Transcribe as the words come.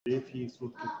في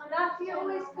صوت كده. لا he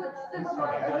always puts the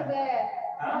remote over there.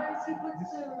 Always he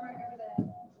puts the remote over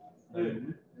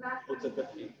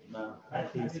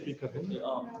there. في سبيكر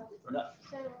هنا. لا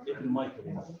ايه المايك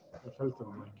هنا. قفلت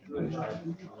المايك.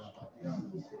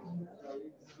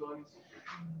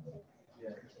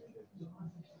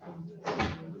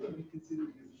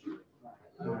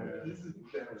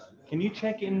 Can you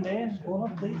check in there, Paula,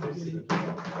 please?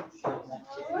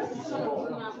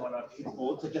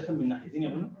 هو داخل من ناحيتين يا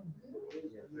ابني؟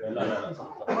 لا لا لا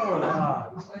صح.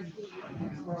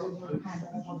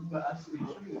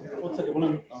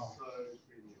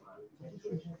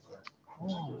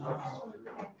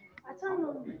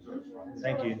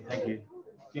 Thank you, thank you.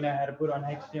 Do you know how to put on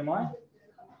HDMI?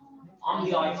 I'm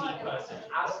the IT person.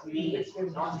 Ask me,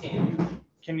 not him.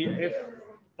 Can you, if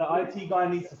the IT guy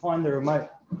needs to find the remote?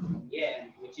 Yeah,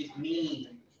 which is me.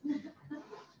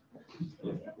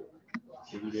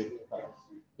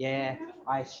 Yeah,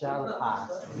 I shall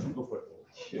pass. Go for it.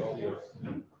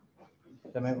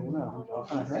 تمام هنا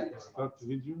ستارت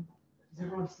فيديو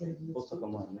بص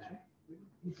كمان ماشي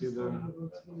كده.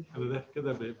 انا ده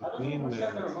كده باثنين.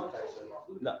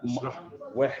 لا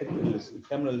واحد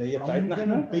الكاميرا اللي هي بتاعتنا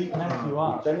احنا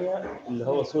والثانيه اللي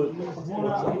هو صوره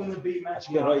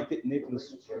عشان كده رايي نقفل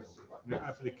الصوت.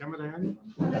 نقفل الكاميرا يعني.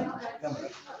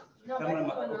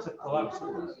 الكاميرا طلع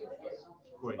صوت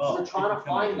كويس. I'm trying to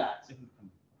find that.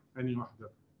 انهي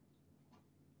واحده؟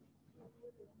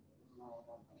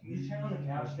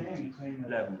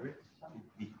 لا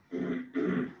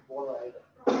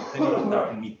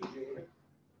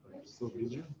صوت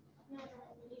فيديو.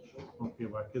 اوكي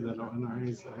بعد كده لو انا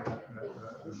عايز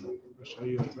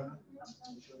اشير بقى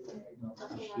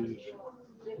اشير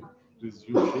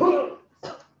ريزيو شير.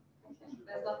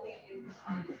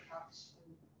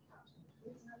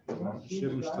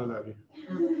 الشير مش طالع ليه؟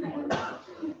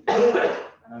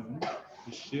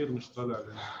 الشير مش طالع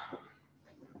ليه؟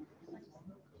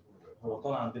 هو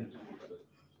طالع عندنا.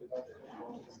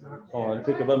 على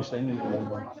فكره بقى مش لاقيين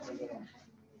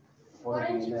I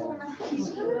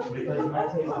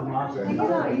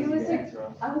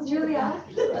was Julia.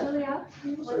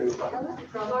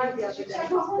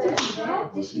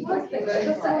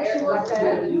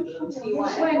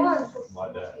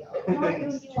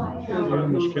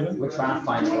 المشكلة؟ We're trying to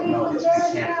find it. No, we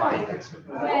can't find it.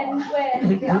 When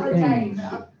the other day,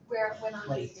 when I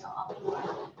was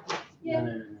No.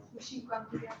 was she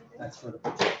grumpy the other day? That's for the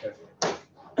projector.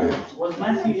 Was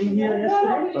Matthew in here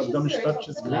yesterday? طب ده مش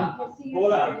تاتش سكرين؟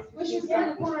 Well, she's in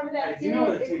the corner over there. Do you know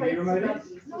what the TV remote is?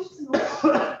 No, it's not.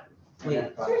 Wait.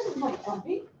 Seriously, not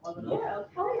grumpy. Yeah,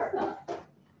 tell her.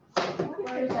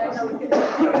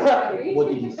 What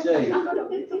did you say?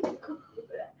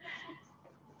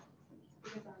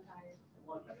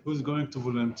 Who's going to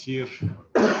volunteer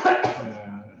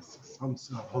some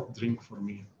hot drink for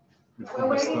me before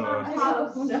we start?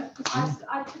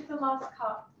 I took the last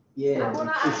cup. Yeah.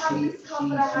 I have this cup,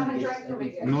 but I haven't drank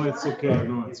it yet. No, it's okay.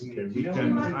 No, it's okay.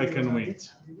 I can wait.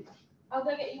 I'll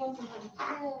go get you one something.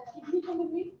 Can you come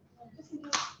with me?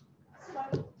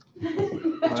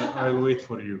 I'll wait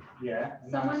for you. Yeah.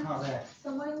 No, it's not there.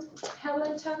 Someone,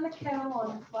 Helen, turn the kettle on.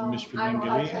 مش في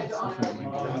الإنجليزي.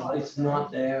 It's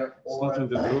not there. It's not in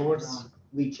the drawers.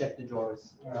 We checked the drawers.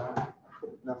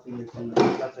 Nothing is in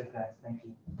That's okay. Thank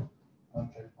you.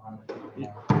 Okay, fine.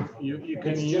 You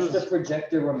can It's use just the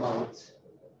projector remote.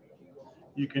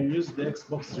 You can use the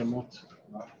Xbox remote.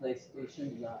 PlayStation.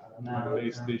 No.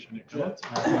 PlayStation account.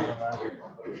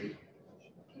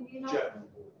 Can you not?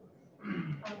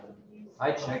 I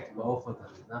checked both of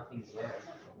them. Nothing's there.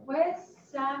 Where's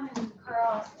Sam and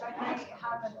Cross? Don't they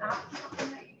have an app?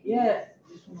 Yeah.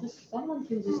 Just someone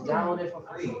can just download it for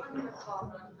free.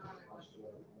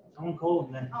 Someone called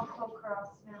me. I'll call Cross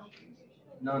now.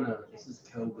 No, this is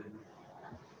COVID.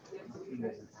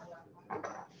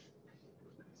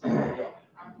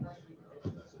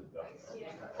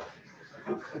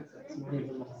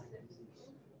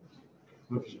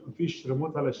 مفيش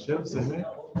ريموت على الشمس هناك.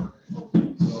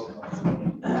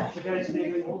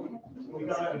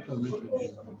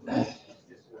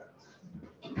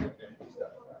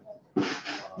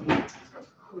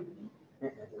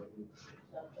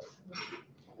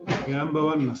 يا عم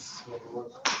بونس.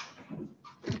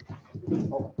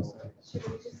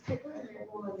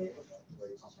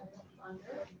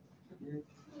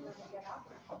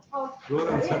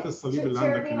 دورة نسيت الصليب اللي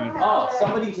عندك هناك. Oh,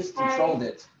 somebody just controlled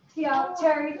it. Yeah,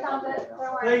 Terry found it.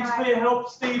 Don't worry. Thanks for your help,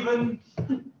 Stephen.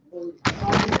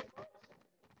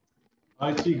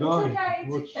 IT guy.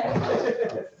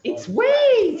 It's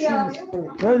way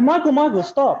too. Michael,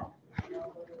 stop.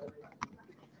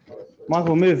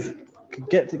 Michael, move.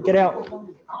 Get out.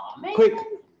 Quick.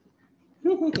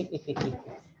 Give him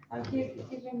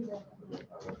the.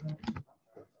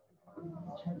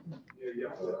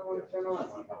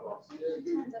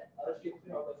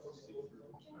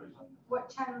 What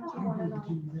channel do you want it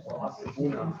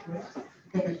on?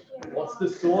 What's the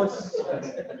source?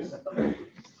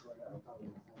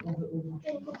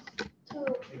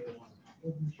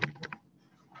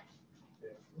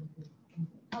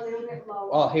 A little bit lower.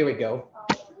 Oh, here we go.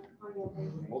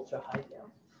 Ultra high.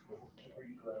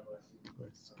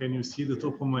 Can you see the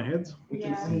top of my head?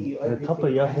 Yeah. The top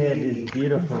of your head is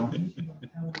beautiful.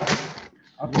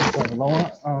 I put that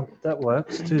lower. Oh, that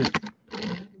works too.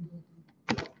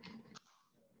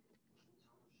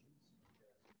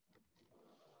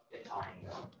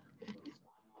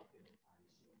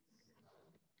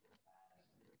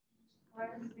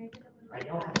 I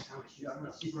know how to sound shoes.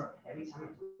 It's just every time I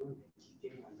do it, keep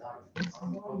getting anxiety.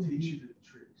 I'll teach you the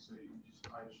trick. So you just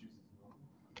tie your shoes as well.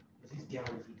 This is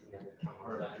guaranteed to never come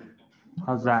out.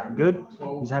 How's that? Good?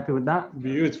 He's happy with that?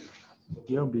 Beautiful.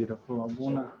 You're beautiful.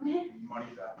 Abuna. Money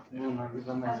back. I want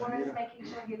to making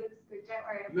sure he looks good. Don't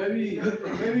worry about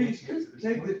Maybe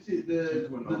take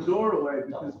the door away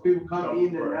because people come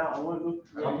in and out. I want to look.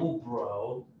 Come on,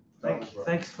 bro.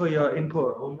 Thanks for your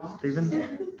input, Stephen.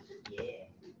 Yeah.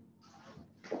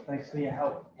 Thanks for your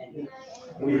help.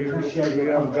 We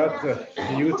have got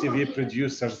UTV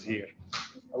producers here.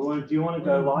 Do you want to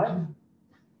go live?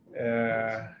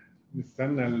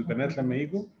 نستنى البنات لما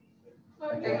يجوا.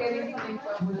 They're getting something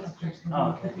from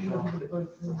Oh, okay, sure.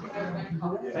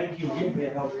 Thank you for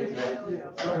your help.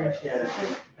 Appreciate it.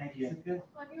 Thank you.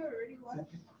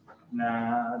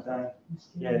 Nah, I don't.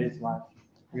 Yeah, it is live.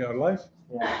 We are live.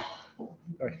 Yeah.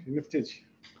 طيب نبتدي.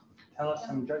 Tell us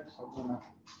some jokes. Abuna.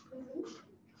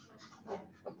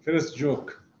 First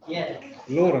joke. Yeah.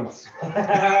 Lawrence.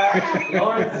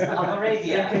 Lawrence of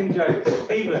Arabia. Second joke.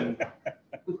 Stephen.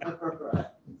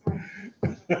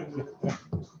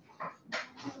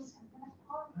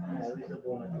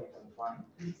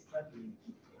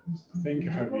 Thank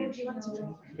you, Habib.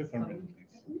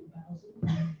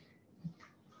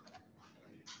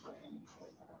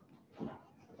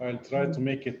 I'll try to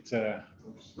make it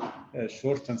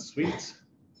short and sweet.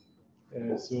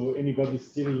 So anybody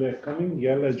still coming?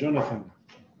 Yalla, Jonathan.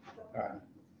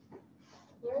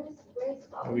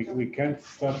 We can't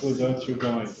start without you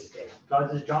guys.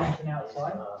 Guys, is Jonathan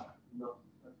outside?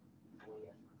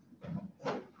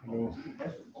 Hello.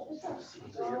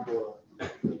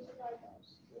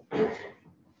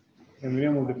 In the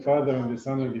name of the Father, and the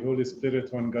Son, and the Holy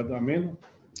Spirit, one God, Amen.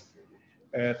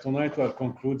 Tonight we are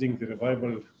concluding the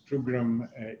revival program,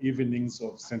 evenings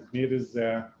of St. Mary's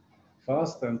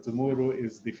fast, and tomorrow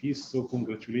is the feast. So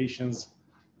congratulations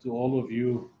to all of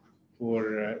you for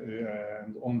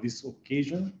and on this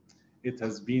occasion. It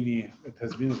has been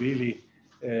really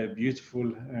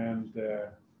beautiful and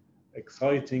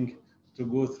exciting to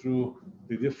go through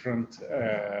the different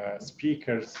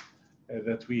speakers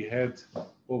that we had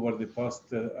over the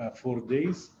past 4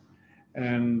 days.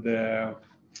 And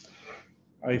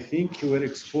I think you were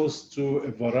exposed to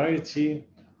a variety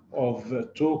of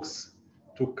talks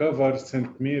to cover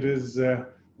St. Mary's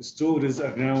stories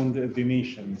around the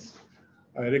nations.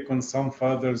 I reckon some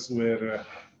fathers were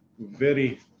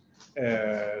very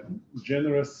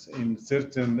generous in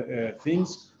certain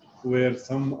things, where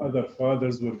some other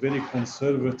fathers were very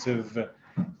conservative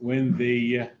when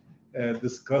they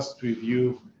discussed with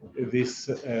you this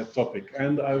topic.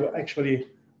 And I actually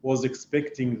was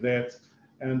expecting that,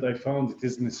 and I found it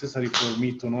is necessary for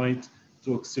me tonight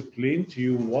to explain to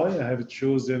you why I have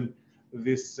chosen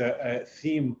this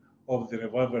theme of the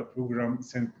revival program,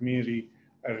 St. Mary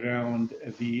around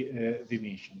the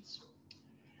nations.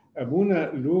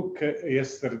 Abuna Luke,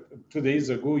 2 days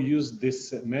ago, used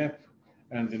this map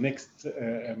and the next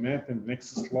map and the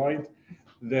next slide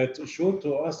that show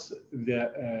to us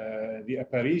the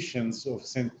apparitions of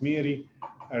St. Mary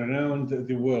around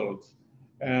the world.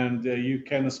 And you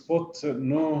can spot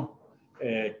no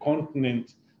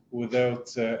continent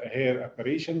without her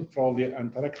apparition. Probably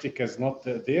Antarctica is not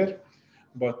there,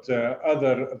 but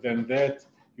other than that,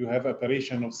 you have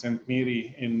apparition of St.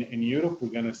 Mary in Europe. We're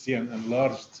going to see an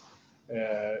enlarged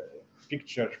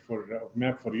picture for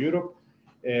map for Europe.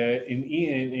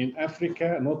 In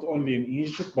Africa, not only in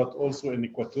Egypt, but also in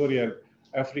Equatorial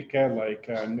Africa, like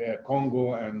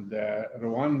Congo and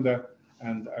Rwanda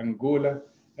and Angola,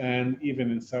 and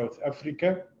even in South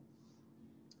Africa.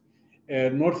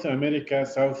 North America,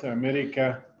 South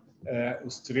America,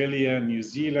 Australia, New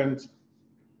Zealand,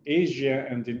 Asia,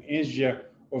 and in Asia,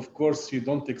 of course, you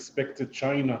don't expect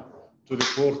China to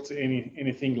report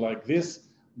anything like this,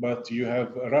 but you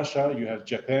have Russia, you have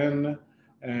Japan,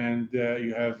 and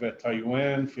you have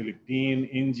Taiwan, Philippines,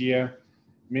 India,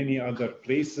 many other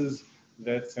places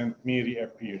that Saint Mary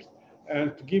appears.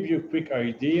 And to give you a quick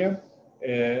idea,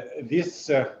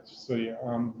 sorry,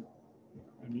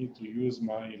 I need to use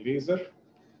my laser.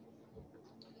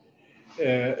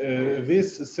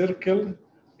 This circle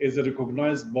is a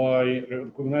recognized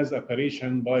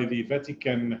apparition by the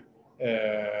Vatican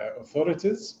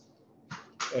authorities.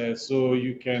 So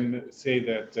you can say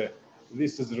that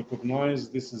this is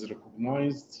recognized,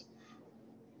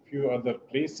 few other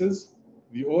places.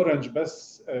 The orange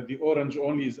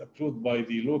only is approved by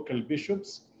the local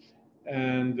bishops,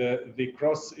 and the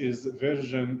cross is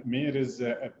Virgin Mary's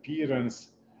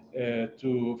appearance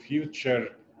to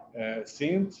future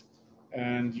saint,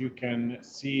 and you can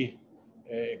see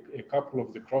a couple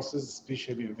of the crosses,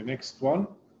 especially in the next one.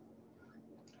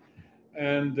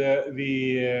 And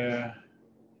the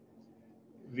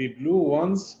blue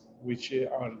ones, which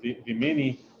are the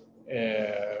many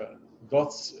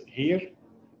dots here,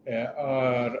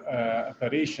 are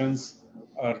apparitions,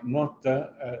 are not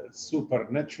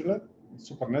supernatural,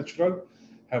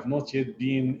 have not yet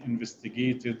been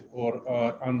investigated or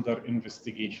are under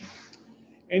investigation.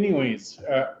 Anyways,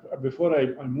 before I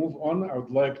move on, I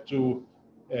would like to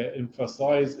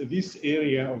emphasize this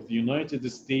area of the United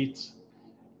States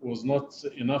was not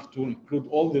enough to include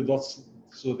all the dots,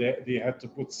 so that they had to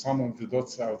put some of the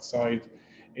dots outside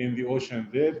in the ocean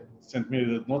there. St. Mary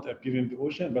did not appear in the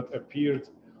ocean, but appeared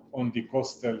on the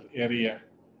coastal area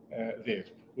there.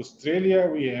 Australia,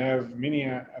 we have many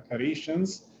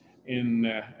apparitions in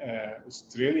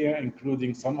Australia,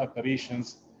 including some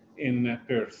apparitions in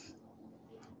Perth,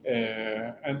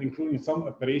 and including some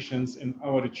apparitions in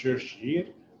our church here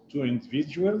to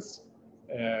individuals.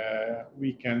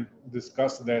 We can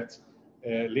discuss that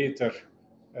later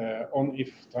on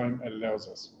if time allows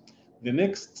us. The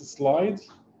next slide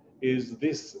is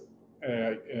this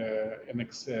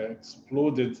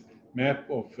exploded map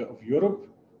of Europe,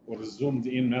 or zoomed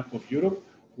in map of Europe,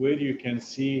 where you can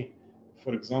see,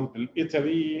 for example,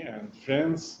 Italy and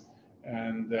France,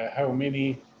 and how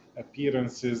many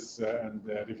appearances and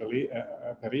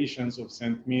apparitions of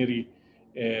Saint Mary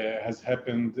has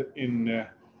happened in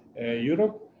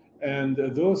Europe. And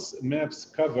those maps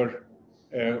cover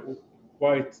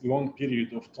quite long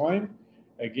period of time.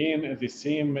 Again, the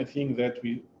same thing that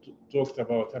we talked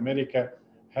about America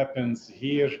happens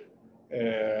here.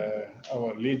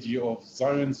 Our Lady of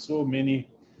Zion, so many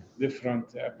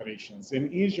different apparitions.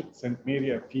 In Egypt, Saint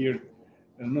Mary appeared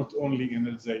not only in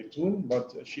El Zaytun,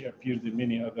 but she appeared in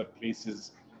many other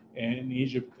places in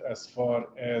Egypt, as far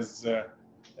as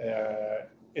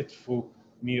Edfu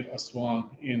near Aswan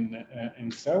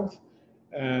in south.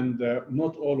 And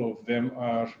not all of them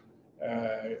are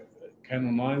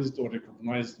canonized or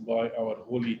recognized by our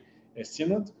Holy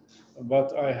Synod,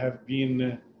 but I have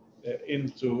been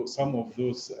into some of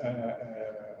those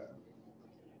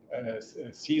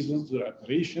seasons or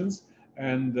apparitions,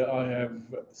 and I have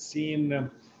seen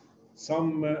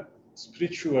some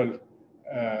spiritual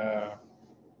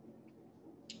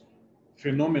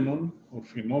phenomenon or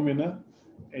phenomena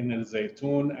in El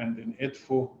Zaytun and in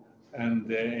Edfu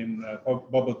and in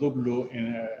Baba Doblo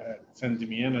in San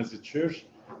Damiana's church,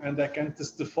 and I can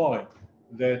testify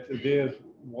that there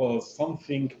was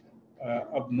something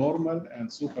abnormal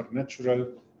and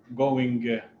supernatural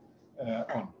going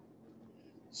on.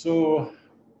 So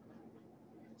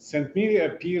Saint Mary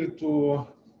appeared to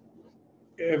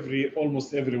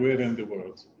almost everywhere in the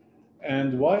world.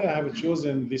 And why I have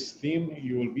chosen this theme,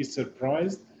 you will be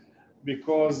surprised,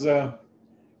 because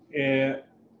it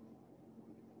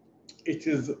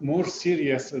is more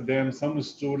serious than some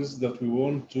stories that we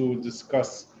want to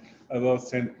discuss about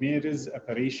Saint Mary's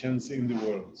apparitions in the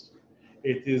world.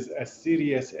 It is as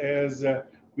serious as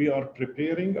we are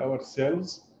preparing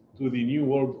ourselves to the New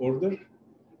World Order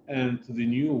and to the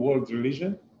New World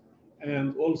Religion,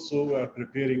 and also we are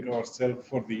preparing ourselves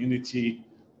for the unity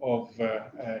of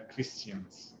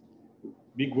Christians.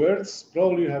 Big words,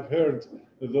 probably you have heard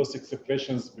those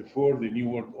expressions before, the New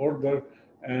World Order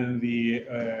and the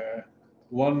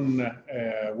one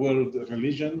world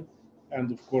religion,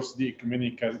 and of course the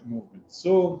ecumenical movement.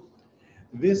 So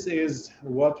this is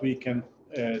what we can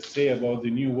say about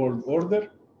the New World Order.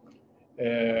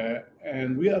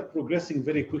 And we are progressing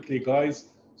very quickly, guys.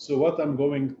 So what I'm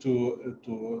going to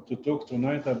talk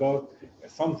tonight about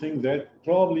is something that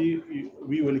probably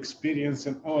we will experience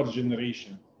in our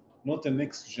generation, not the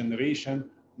next generation,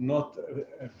 not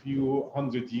a few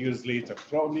hundred years later.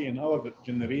 Probably in our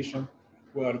generation,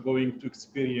 we are going to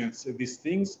experience these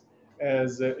things,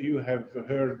 as you have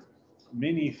heard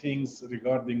many things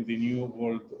regarding the New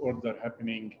World Order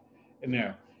happening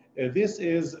now. This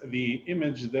is the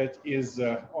image that is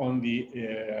on the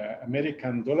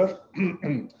American dollar.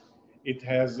 It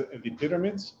has the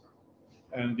pyramids,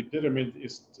 and the pyramid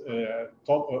is the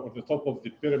top of the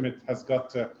pyramid has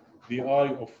got the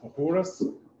eye of Horus,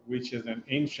 which is an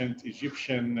ancient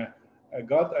Egyptian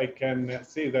god. I can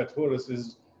say that Horus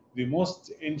is the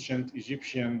most ancient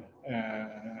Egyptian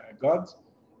god,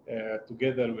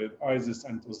 together with Isis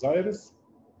and Osiris.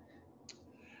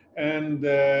 And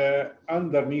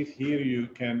underneath here, you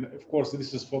can, of course,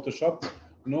 this is photoshopped,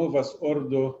 Novus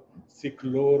Ordo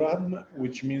Seclorum,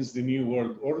 which means the New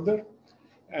World Order.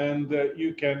 And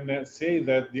you can say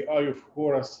that the eye of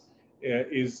Horus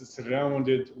is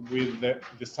surrounded with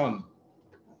the sun.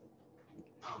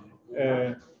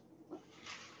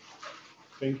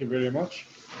 Thank you very much.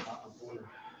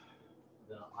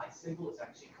 The eye symbol is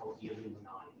actually called the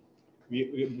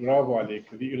Illuminati. Bravo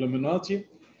عليك. The Illuminati.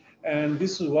 And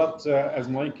this is what, as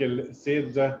Michael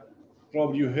said,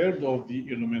 probably you heard of the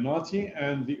Illuminati.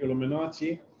 And the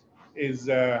Illuminati is,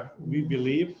 we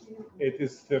believe, it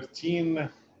is 13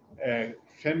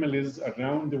 families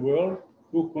around the world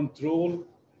who control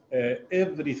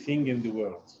everything in the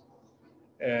world.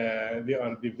 They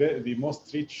are the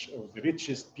most rich, or the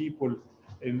richest people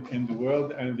in the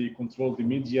world, and they control the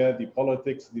media, the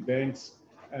politics, the banks,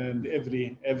 and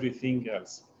everything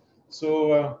else.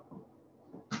 So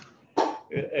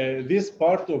this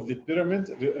part of the pyramid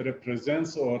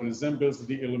represents or resembles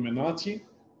the Illuminati,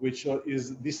 which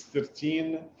is these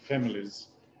 13 families.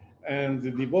 And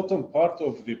the bottom part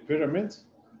of the pyramid,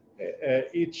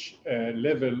 each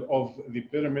level of the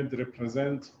pyramid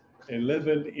represents a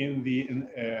level in the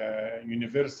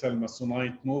Universal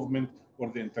Masonite movement or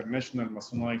the International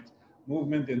Masonite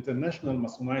movement. The International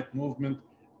Masonite movement,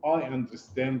 I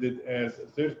understand it as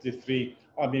 33.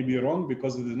 I may be wrong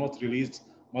because it is not released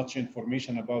much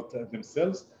information about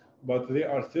themselves, but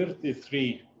there are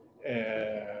 33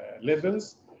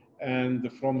 levels,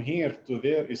 and from here to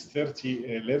there is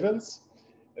 30 levels.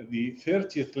 The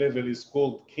 30th level is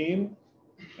called Cain,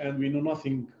 and we know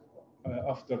nothing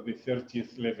after the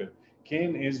 30th level.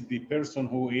 Cain is the person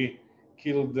who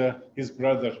killed his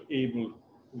brother Abel,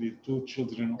 the two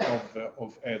children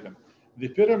of Adam. The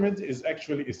pyramid is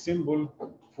actually a symbol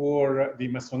for the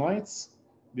Masonites,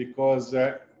 because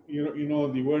you know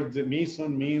the word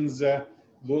Mason means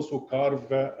those who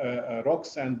carve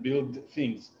rocks and build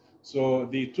things. So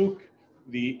they took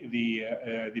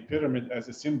the pyramid as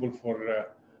a symbol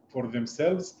for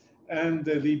themselves, and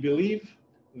they believe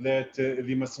that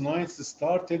the Masonites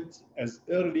started as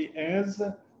early as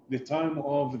the time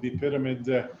of the pyramid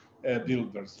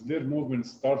builders. Their movement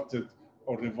started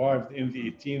or revived in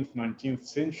the 18th, 19th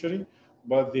century,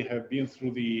 but they have been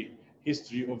through the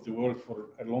history of the world for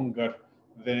longer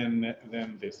than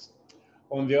this.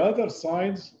 On the other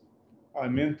side, I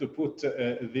meant to put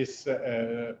this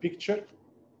picture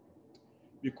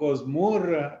because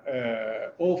more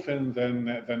often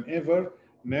than ever,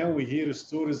 now we hear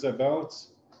stories about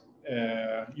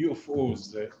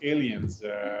UFOs, aliens,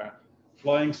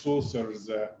 flying saucers,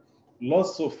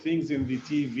 lots of things in the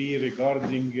TV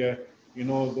regarding, you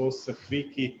know, those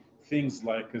freaky things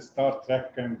like Star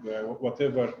Trek and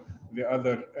whatever the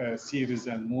other series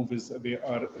and movies they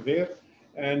are there.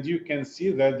 And you can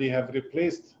see that they have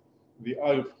replaced the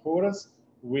Eye of Horus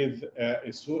with a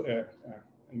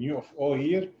UFO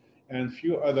here and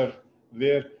few other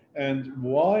there. And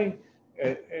why?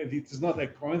 It is not a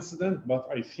coincidence, but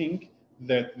I think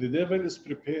that the devil is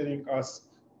preparing us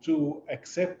to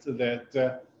accept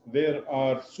that there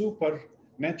are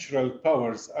supernatural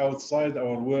powers outside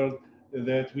our world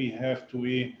that we have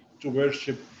to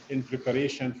worship in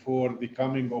preparation for the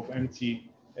coming of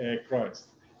Antichrist.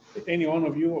 Any one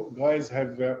of you guys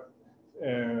have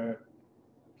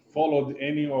followed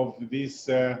any of these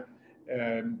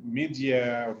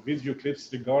media or video clips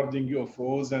regarding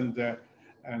UFOs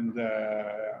and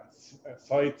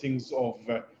sightings of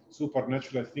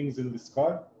supernatural things in the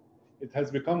sky? It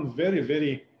has become very,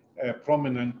 very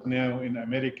prominent now in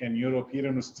America and Europe, here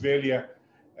in Australia,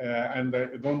 and I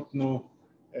don't know,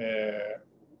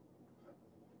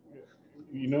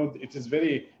 you know, it is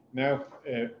very now,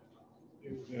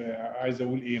 عايز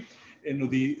أقول إيه,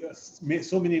 إنه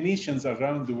so many nations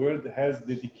around the world has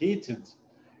dedicated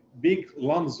big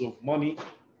lumps of money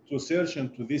to search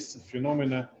into this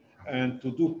phenomena and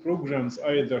to do programs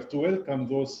either to welcome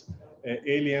those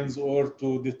aliens or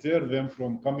to deter them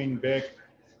from coming back.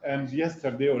 And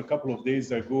yesterday or a couple of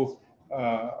days ago,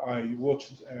 I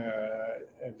watched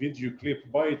a video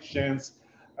clip by chance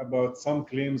about some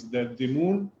claims that the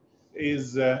moon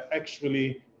is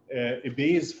actually a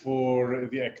base for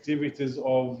the activities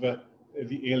of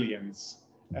the aliens.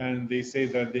 and they say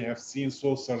that they have seen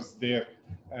saucers there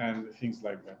and things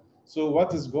like that. So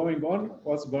what is going on?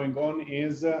 What's going on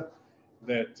is that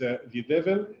the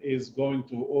devil is going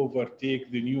to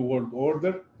overtake the new world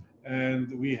order,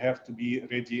 and we have to be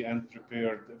ready and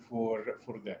prepared for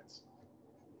that.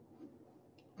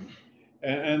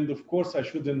 And of course, I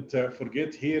shouldn't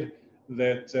forget here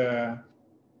that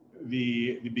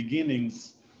the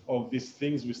beginnings of these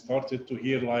things we started to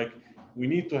hear, like we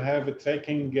need to have a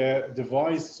tracking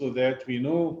device so that we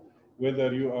know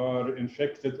whether you are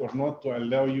infected or not, to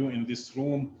allow you in this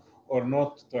room or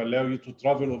not, to allow you to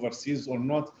travel overseas or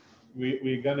not.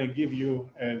 We're gonna give you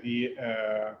the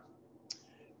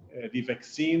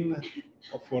vaccine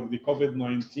for the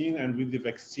COVID-19, and with the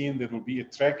vaccine there will be a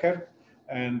tracker,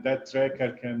 and that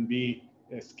tracker can be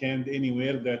scanned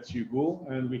anywhere that you go,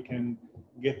 and we can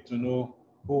get to know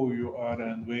who you are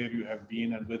and where you have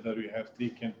been and whether you have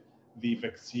taken the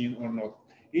vaccine or not.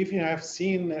 If you have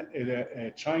seen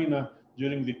China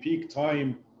during the peak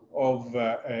time of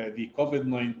the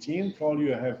COVID-19, probably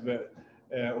you have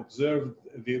observed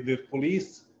the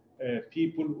police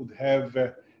people would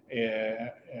have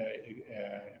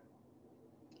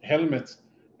helmet,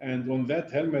 and on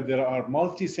that helmet there are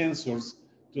multi-sensors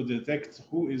to detect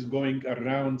who is going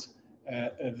around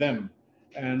them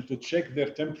and to check their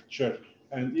temperature.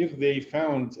 And if they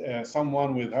found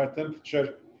someone with high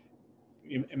temperature,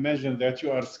 imagine that you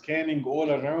are scanning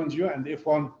all around you, and if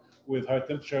one with high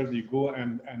temperature, they go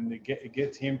and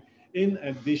get him, in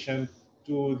addition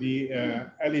to the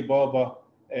Alibaba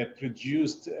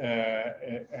produced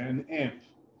an app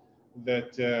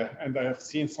that, and I have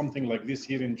seen something like this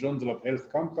here in Journal Health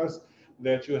Campus,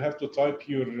 that you have to type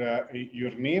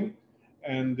your name,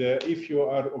 and if you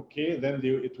are okay, then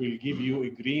it will give you a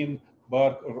green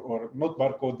bar, or not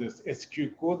barcode, this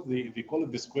SQ code, they call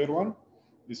it the square one,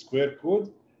 the square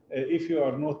code. If you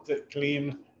are not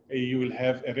clean, you will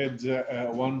have a red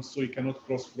one, so you cannot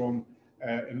cross from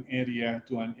an area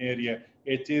to an area.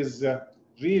 It is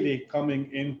really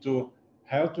coming into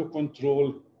how to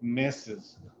control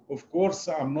masses. Of course,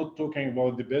 I'm not talking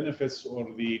about the benefits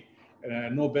or the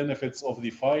no benefits of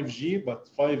the 5G, but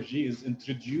 5G is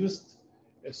introduced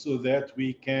so that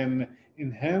we can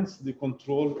enhance the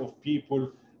control of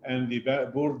people and the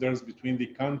borders between the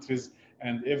countries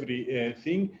and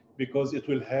everything, because it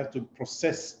will have to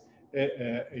process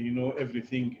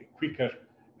everything quicker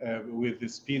with the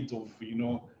speed of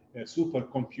a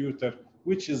supercomputer,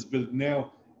 which is built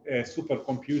now.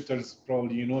 Supercomputers,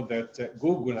 probably you know that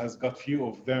Google has got few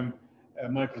of them,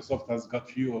 Microsoft has got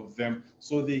few of them,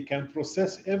 so they can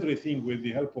process everything with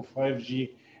the help of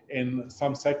 5G in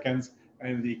some seconds,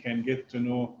 and they can get to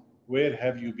know where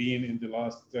have you been in the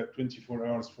last 24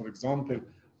 hours, for example,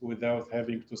 without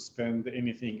having to spend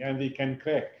anything. And they can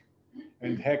crack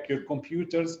and hack your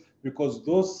computers, because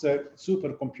those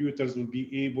supercomputers will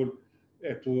be able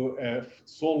to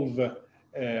solve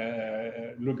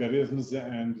logarithms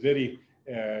and very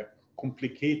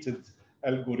complicated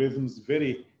algorithms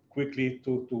very quickly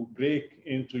to break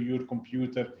into your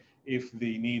computer if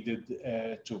they needed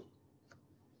to.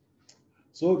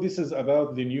 So this is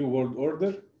about the New World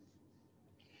Order.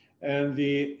 And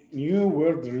the New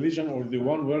World Religion, or the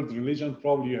One World Religion,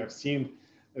 probably you have seen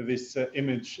this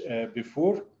image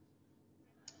before.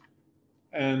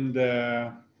 And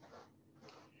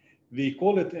they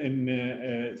call it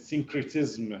in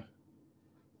syncretism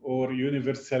or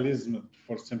universalism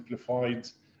for simplified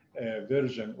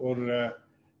version, or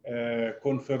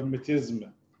conformitism,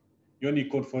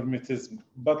 uniconformitism.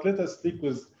 But let us stick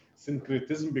with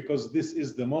syncretism because this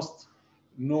is the most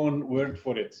known word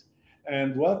for it.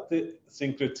 And what the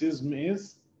syncretism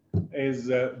is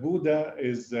Buddha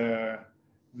is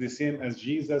the same as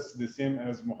Jesus, the same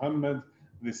as Muhammad,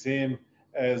 the same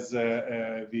as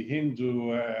the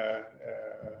Hindu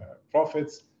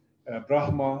prophets,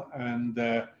 Brahma, and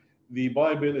the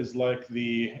Bible is like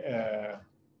the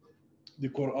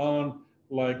Quran,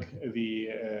 like the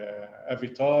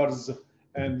avatars,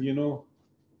 and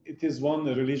it is one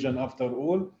religion after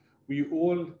all. We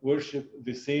all worship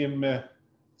the same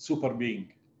super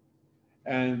being,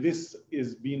 and this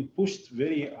is being pushed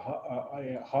very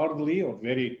hardly or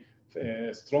very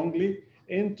strongly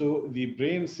into the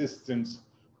brain systems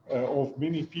of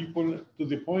many people, to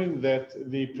the point that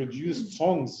they produce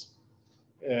songs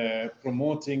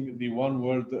promoting the one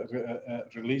world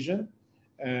religion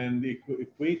and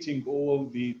equating all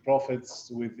the prophets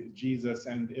with Jesus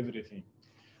and everything.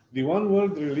 The one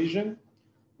world religion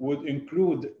would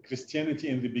include Christianity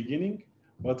in the beginning,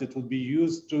 but it would be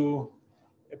used to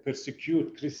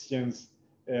persecute Christians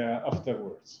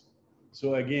afterwards.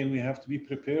 So again, we have to be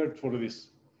prepared for this.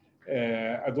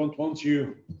 I don't want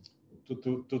you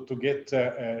to get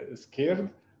scared,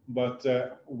 but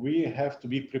we have to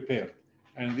be prepared.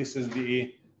 And this is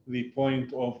the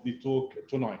point of the talk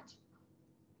tonight.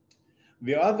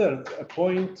 The other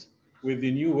point with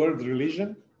the New World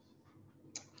Religion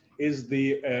is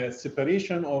the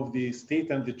separation of the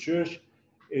state and the church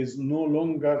is no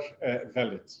longer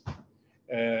valid.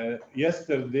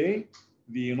 Yesterday,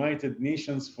 the United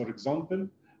Nations, for example,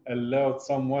 allowed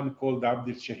someone called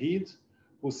Abdel Shahid,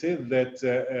 who said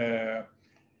that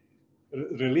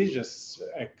religious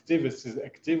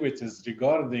activities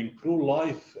regarding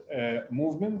pro-life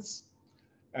movements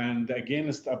and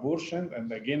against abortion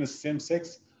and against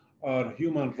same-sex are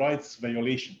human rights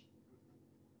violation.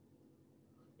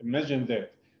 Imagine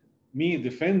that. Me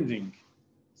defending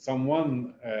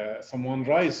someone's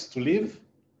rights to live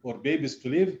or babies to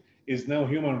live is now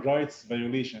human rights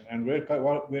violation. And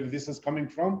where this is coming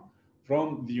from?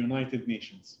 From the United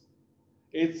Nations.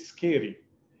 It's scary.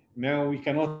 Now we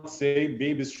cannot say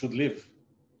babies should live.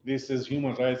 This is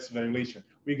human rights violation.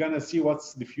 We're gonna see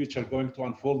what's the future going to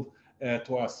unfold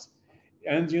to us.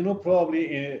 And you know,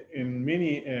 probably in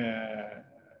many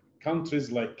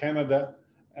countries like Canada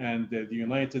and the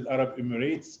United Arab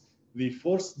Emirates, they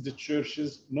forced the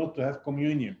churches not to have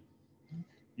communion.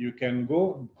 You can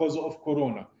go, because of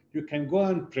Corona, you can go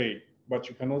and pray, but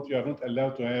you are not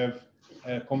allowed to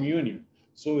have communion.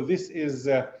 So this is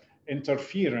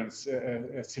interference,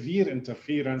 severe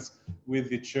interference with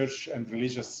the church and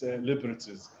religious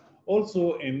liberties.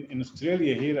 Also in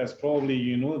Australia here, as probably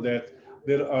you know, that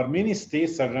there are many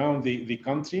states around the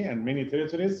country and many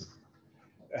territories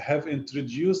have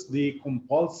introduced the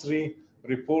compulsory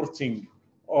reporting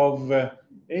of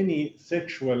any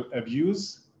sexual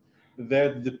abuse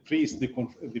that the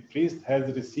priest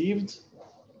has received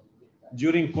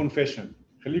during confession.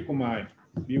 خليكم معي.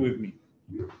 Be with me.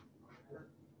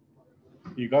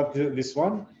 You got this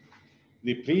one?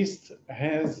 The priest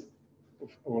has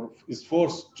or is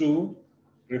forced to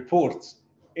report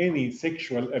any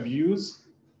sexual abuse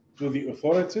to the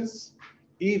authorities,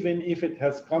 even if it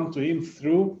has come to him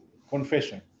through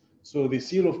confession. So the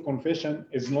seal of confession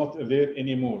is not there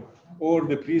anymore, or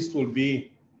the priest will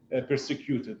be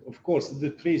persecuted. Of course,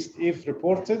 the priest, if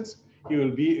reported, he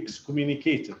will be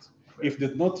excommunicated. If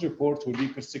did not report, will be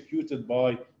persecuted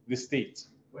by the state.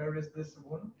 Where is this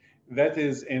one? That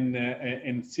is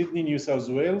in Sydney, New South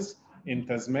Wales, in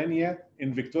Tasmania,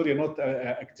 in Victoria, not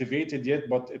activated yet,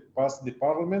 but it passed the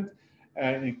parliament.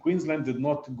 In Queensland, did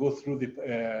not go through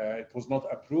it was not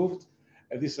approved.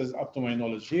 This is up to my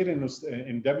knowledge. Here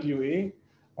in WA,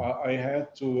 I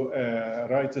had to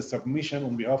write a submission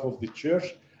on behalf of the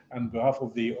church and behalf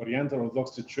of the Oriental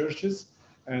Orthodox churches,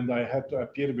 and I had to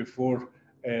appear before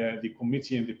the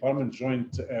committee in the Parliament,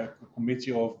 joint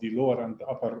committee of the lower and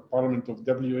upper Parliament of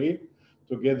WA,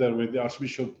 together with the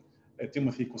Archbishop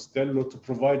Timothy Costello, to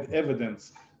provide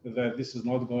evidence that this is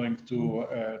not going to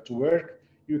work.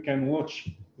 You can watch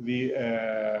the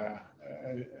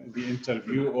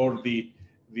interview or the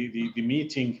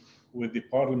meeting with the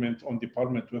Parliament on the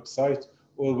Parliament website,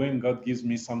 or when God gives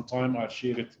me some time, I'll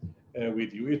share it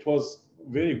with you. It was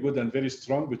very good and very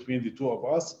strong between the two of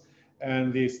us,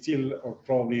 and they still, or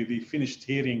probably they finished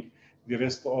hearing the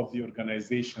rest of the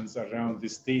organizations around the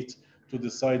state to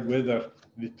decide whether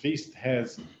the priest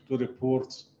has to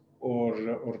report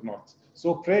or not.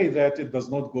 So pray that it does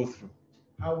not go through.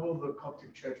 How will the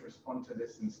Coptic Church respond to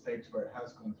this in states where it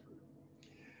has gone through?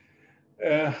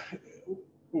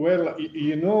 Well,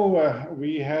 you know,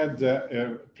 we had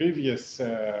a previous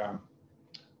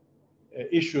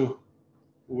issue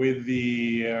with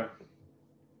the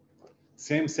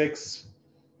same-sex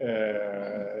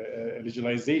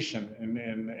legalization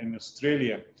in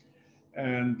Australia,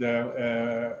 and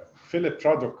Philip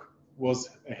Craddock was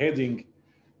heading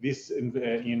this,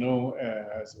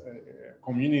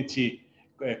 community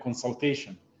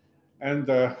consultation, and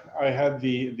I had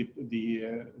the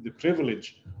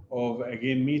privilege of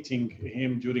again meeting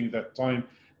him during that time,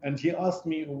 and he asked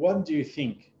me, "What do you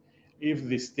think if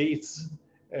the states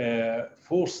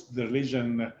forced the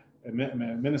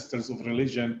ministers of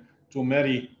religion to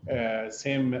marry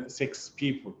same-sex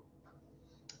people?"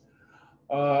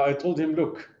 I told him,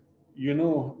 look, you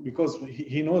know, because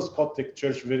he knows Coptic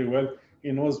Church very well,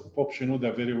 he knows Pope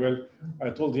Shenouda very well. I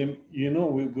told him, you know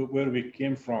where we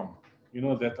came from, you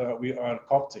know that we are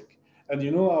Coptic, and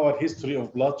you know our history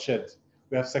of bloodshed.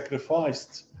 We have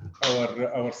sacrificed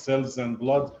ourselves and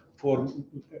blood for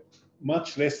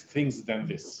much less things than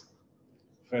this.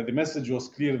 The message was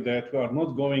clear that we are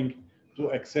not going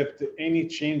to accept any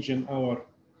change in our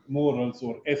morals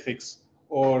or ethics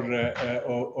or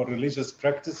religious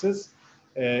practices,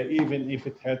 even if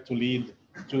it had to lead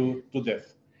to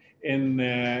death.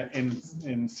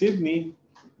 in Sydney,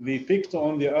 they picked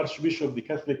on the Archbishop, the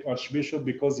Catholic Archbishop,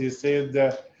 because he said,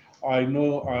 I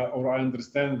know or I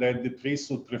understand that the priests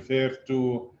would prefer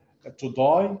to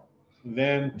die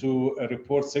than to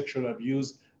report sexual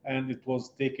abuse, and it was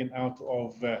taken out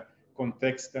of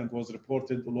context and was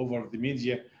reported all over the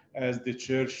media as the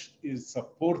church is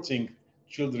supporting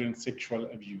children's sexual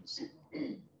abuse.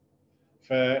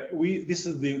 This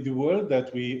is the world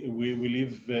that we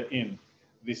live in.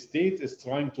 The state is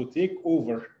trying to take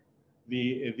over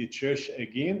the church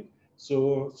again,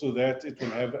 so that it will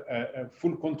have a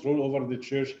full control over the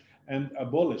church and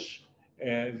abolish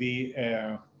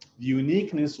the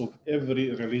uniqueness of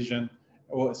every religion,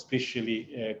 or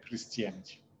especially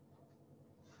Christianity.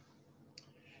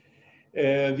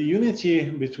 The unity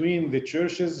between the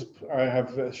churches, I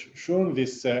have shown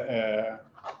this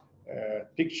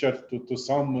picture to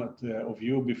some of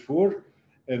you before.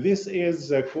 This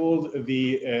is called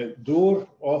the Door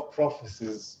of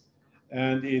Prophecies,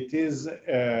 and it is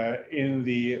in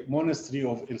the monastery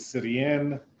of El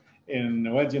Syrian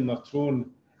in Wadi Natrun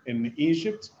in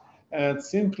Egypt, and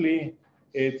simply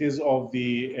it is of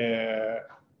the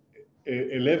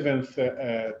 10th,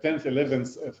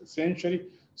 11th century,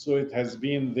 so it has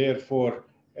been there for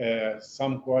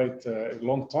some quite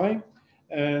long time.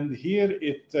 And here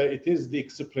it is the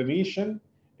explanation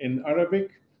in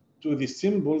Arabic to the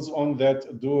symbols on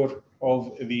that door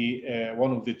of the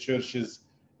one of the churches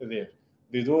there.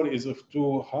 The door is of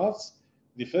two halves.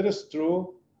 The first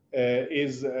row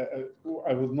is,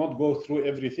 I will not go through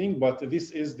everything, but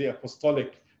this is the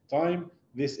apostolic time.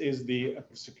 This is the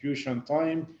persecution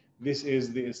time. This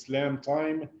is the Islam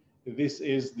time. This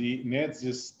is the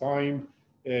Nazis time.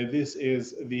 This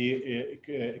is the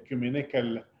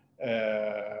ecumenical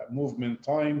movement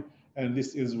time, and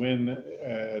this is when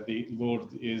the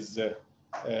Lord is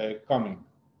coming.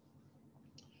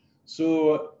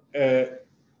 So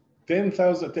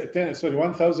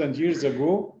 1,000 years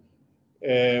ago,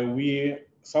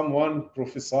 someone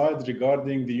prophesied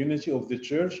regarding the unity of the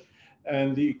church,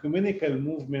 and the ecumenical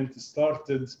movement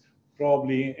started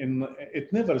probably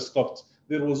it never stopped.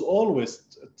 There was always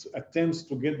attempts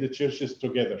to get the churches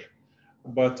together,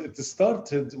 but it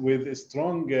started with a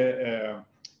strong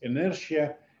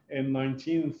inertia in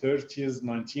 1930s,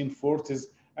 1940s,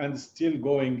 and still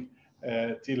going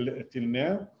till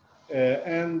now.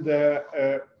 And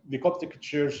the Coptic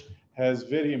Church has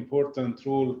very important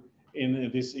role in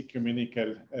this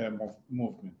ecumenical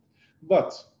movement.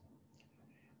 But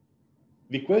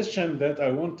the question that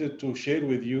I wanted to share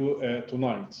with you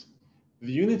tonight,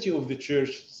 the unity of the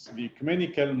church, the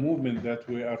ecumenical movement that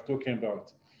we are talking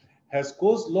about, has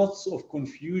caused lots of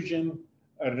confusion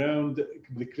around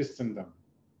the Christendom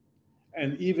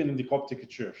and even in the Coptic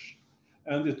Church.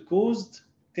 And it caused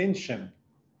tension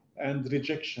and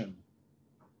rejection,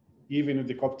 even in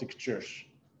the Coptic Church.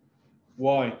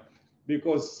 Why?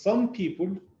 Because some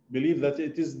people believe that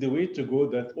it is the way to go,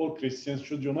 that all Christians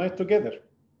should unite together.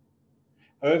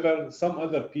 However, some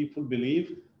other people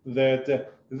believe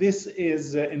that this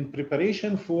is in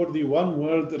preparation for the one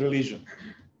world religion.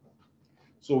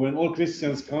 So when all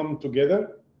Christians come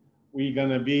together, we're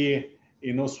gonna be,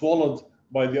 swallowed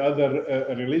by the other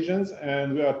religions,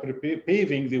 and we are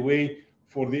paving the way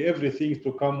for the everything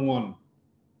to come one.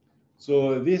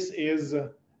 So this is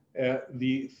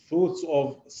the thoughts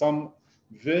of some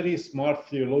very smart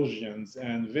theologians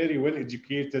and very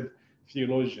well-educated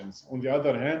theologians. On the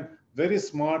other hand, very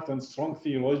smart and strong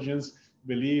theologians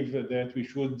believe that we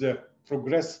should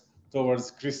progress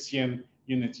towards Christian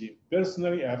unity.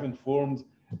 Personally, I haven't formed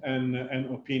an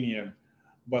opinion.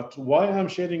 But why I'm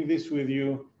sharing this with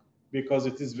you, because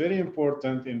it is very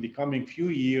important in the coming few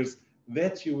years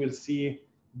that you will see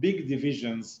big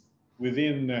divisions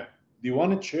within the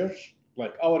one church,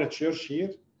 like our church here,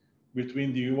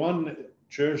 between the one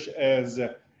church as,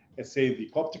 say, the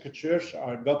Coptic Church,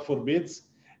 or God forbids,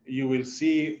 you will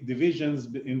see divisions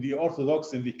in the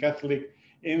Orthodox, in the Catholic,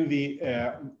 in the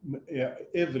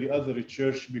every other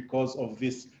church, because of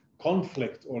this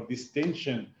conflict or this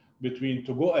tension between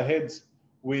to go ahead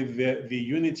with the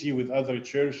unity with other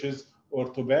churches, or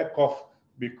to back off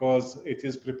because it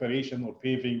is preparation or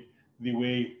paving the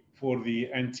way for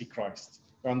the Antichrist.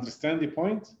 You understand the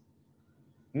point?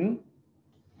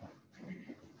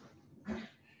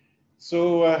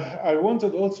 So I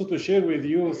wanted also to share with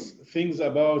you things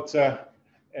about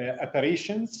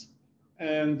apparitions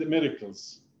and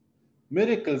miracles.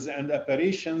 Miracles and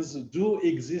apparitions do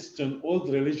exist in all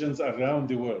religions around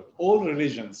the world. All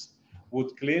religions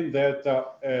would claim that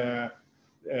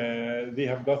they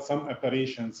have got some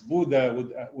apparitions. Buddha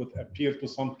would appear to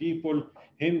some people.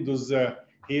 Hindus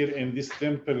here in this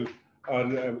temple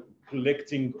are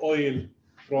collecting oil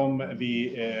from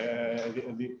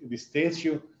the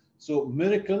statue. So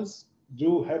miracles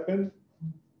do happen.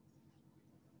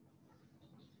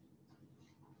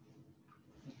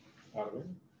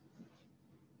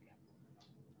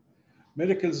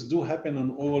 Miracles do happen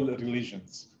in all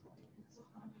religions.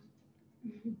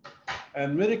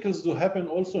 And miracles do happen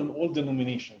also in all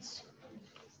denominations.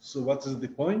 So what is the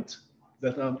point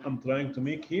that I'm trying to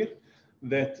make here?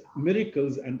 That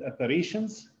miracles and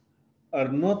apparitions are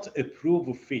not a proof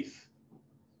of faith.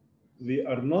 They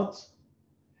are not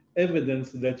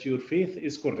evidence that your faith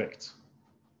is correct.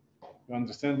 You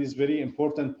understand this very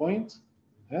important point?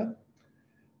 Yeah?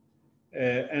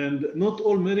 And not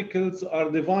all miracles are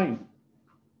divine.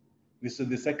 This is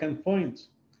the second point.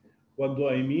 What do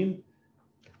I mean?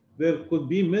 There could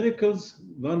be miracles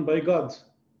done by God,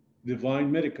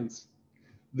 divine miracles.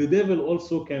 The devil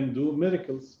also can do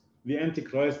miracles. The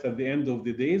Antichrist at the end of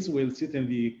the days will sit in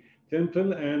the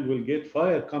temple and will get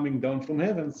fire coming down from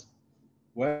heavens.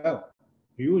 Wow,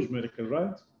 huge miracle,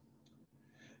 right?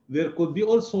 There could be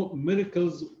also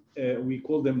miracles, we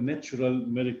call them natural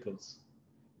miracles.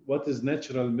 What is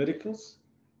natural miracles?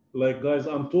 Like, guys,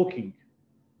 I'm talking,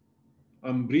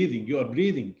 I'm breathing, you are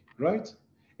breathing, right?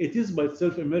 It is by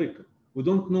itself a miracle. We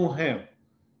don't know how.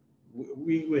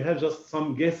 We have just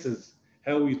some guesses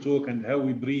how we talk and how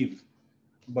we breathe.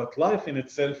 But life in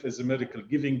itself is a miracle.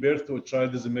 Giving birth to a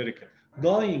child is a miracle.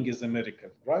 Dying is a miracle,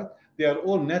 right? They are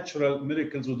all natural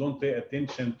miracles we don't pay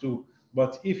attention to.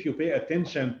 But if you pay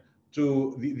attention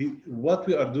to what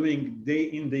we are doing day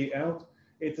in, day out,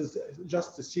 it is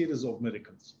just a series of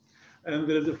miracles. And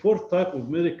there is a fourth type of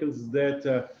miracles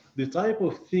that the type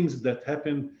of things that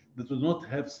happen that do not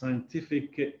have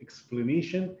scientific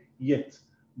explanation yet,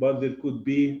 but there could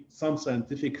be some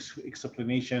scientific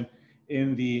explanation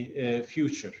in the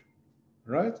future,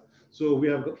 right? So we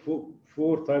have got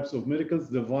four types of miracles: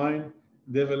 divine,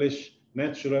 devilish,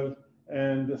 natural,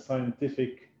 and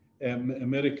scientific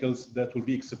miracles that will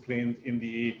be explained in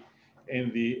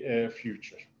the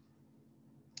future.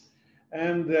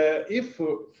 And if,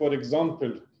 for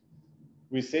example,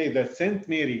 we say that Saint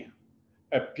Mary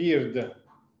appeared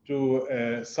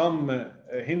to some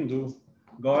Hindu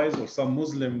guys or some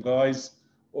Muslim guys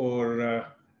or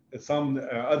some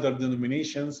other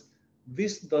denominations,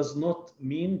 this does not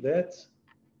mean that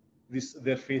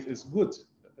their faith is good,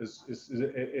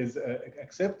 is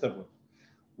acceptable.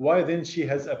 Why then she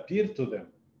has appeared to them?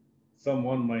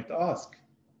 Someone might ask,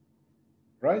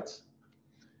 right?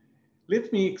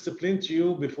 Let me explain to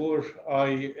you before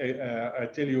I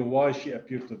tell you why she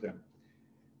appeared to them.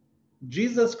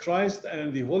 Jesus Christ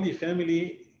and the Holy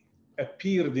Family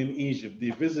appeared in Egypt.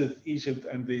 They visited Egypt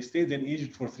and they stayed in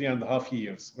Egypt for 3.5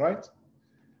 years, right?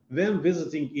 Them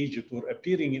visiting Egypt or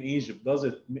appearing in Egypt, does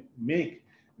it make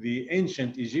the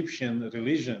ancient Egyptian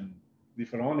religion, the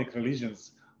pharaonic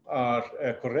religions, are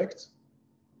correct?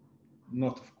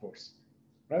 Not, of course,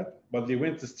 right? But they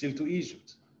went still to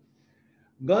Egypt.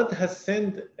 God has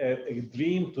sent a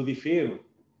dream to the Pharaoh,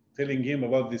 telling him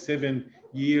about the 7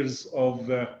 years of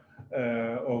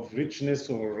richness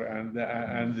and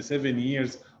the 7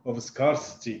 years of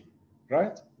scarcity,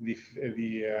 right?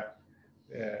 The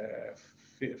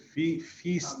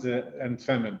feast and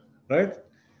famine, right?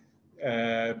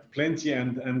 Plenty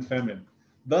and famine.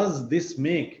 Does this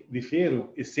make the Pharaoh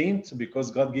a saint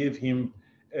because God gave him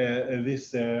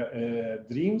these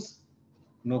dreams?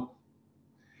 No.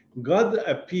 God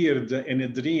appeared in a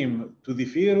dream to the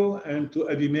Pharaoh and to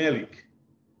Abimelech,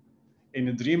 in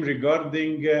a dream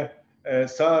regarding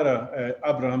Sarah,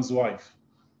 Abraham's wife.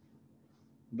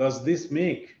 Does this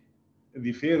make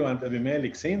the Pharaoh and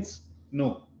Abimelech saints?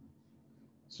 No.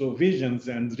 So visions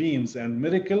and dreams and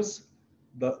miracles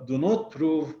that do not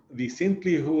prove the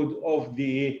saintlyhood of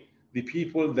the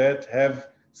people that have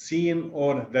seen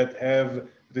or that have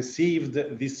received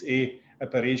this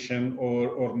apparition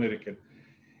or miracle.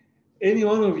 Any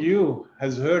one of you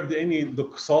has heard any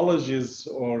doxologies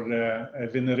or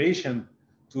veneration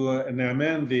to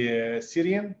Naaman the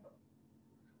Syrian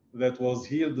that was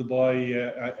healed by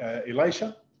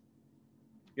Elisha?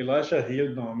 Elisha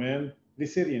healed Naaman the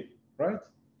Syrian, right?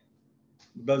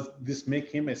 Does this make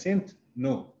him a saint?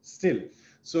 No, still.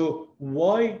 So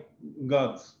why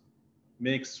God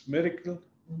makes miracle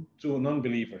to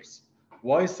non-believers?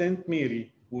 Why Saint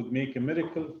Mary would make a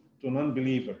miracle to a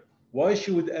non-believer? Why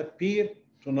she would appear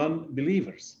to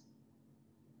non-believers?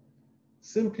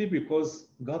 Simply because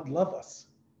God loves us.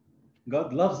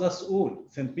 God loves us all.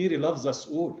 Saint Mary loves us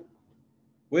all.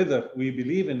 Whether we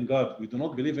believe in God, we do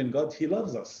not believe in God, he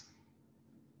loves us.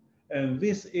 And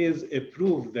this is a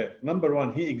proof that, number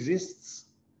one, he exists.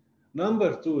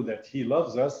 Number two, that he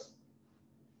loves us.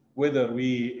 whether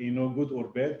we, good or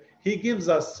bad. He gives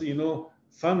us,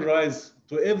 sunrise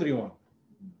to everyone,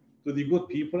 to the good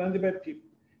people and the bad people.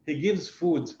 He gives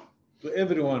food to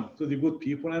everyone, to the good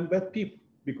people and bad people,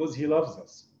 because he loves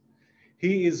us.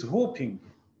 He is hoping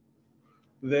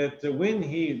that when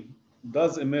he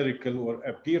does a miracle or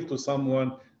appear to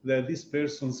someone, that this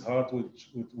person's heart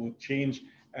would change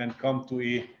and come to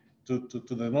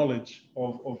the knowledge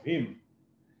of him.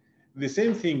 The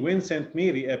same thing when Saint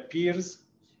Mary appears,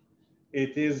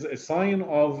 it is a sign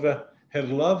of her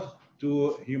love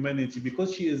to humanity,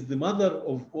 because she is the mother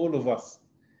of all of us.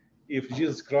 If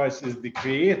Jesus Christ is the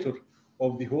creator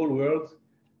of the whole world,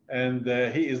 and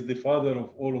he is the father of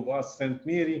all of us, Saint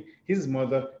Mary, his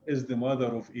mother, is the mother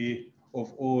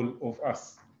of all of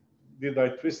us. Did I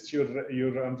twist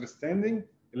your understanding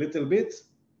a little bit?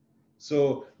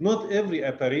 So not every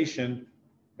apparition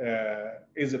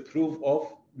is a proof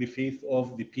of the faith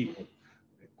of the people.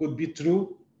 It could be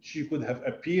true. She could have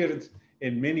appeared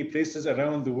in many places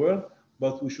around the world,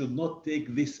 but we should not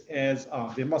take this as,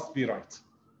 they must be right.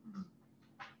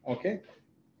 Okay?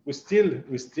 We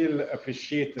still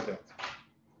appreciate that.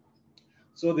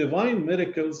 So divine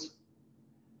miracles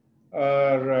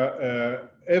are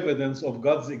evidence of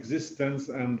God's existence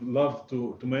and love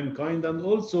to mankind, and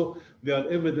also they are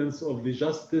evidence of the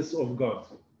justice of God.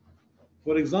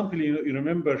 For example, you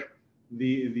remember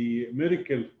the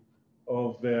miracle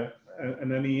of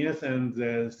Ananias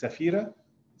and Sapphira,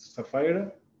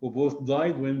 who both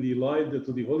died when they lied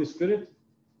to the Holy Spirit,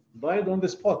 died on the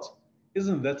spot.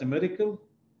 Isn't that a miracle?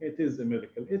 It is a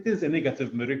miracle. It is a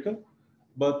negative miracle,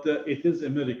 but it is a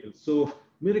miracle. So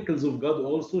miracles of God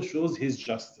also shows his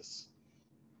justice.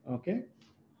 Okay.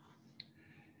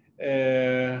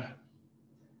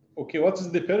 Okay, what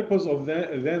is the purpose of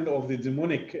the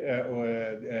demonic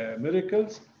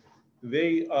miracles?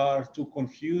 They are to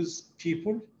confuse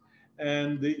people,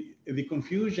 and the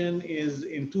confusion is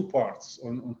in two parts,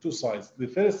 on two sides. The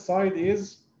first side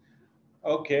is,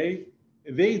 okay,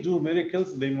 they do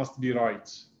miracles, they must be right.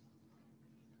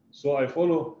 So I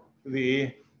follow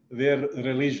their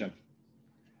religion.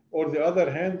 Or the other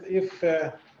hand, if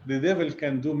the devil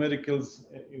can do miracles,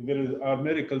 there are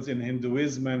miracles in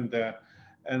Hinduism and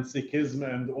Sikhism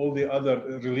and all the other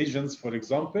religions, for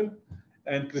example,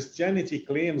 and Christianity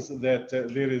claims that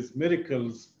there is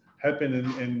miracles happen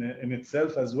in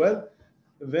itself as well,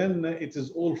 then it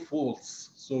is all false.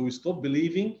 So we stop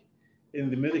believing in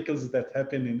the miracles that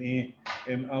happen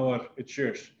in our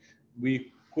church.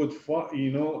 We could,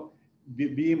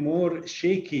 be more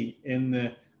shaky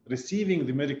in receiving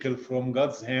the miracle from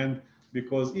God's hand,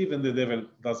 because even the devil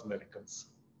does miracles.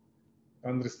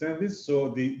 Understand this? So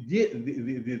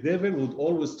the devil would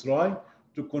always try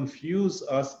to confuse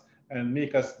us and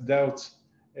make us doubt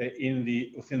in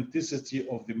the authenticity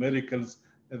of the miracles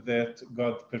that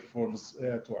God performs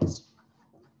to us.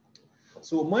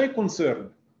 So my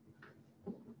concern,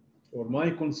 or my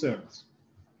concerns,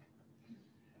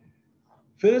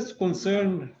 first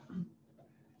concern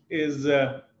is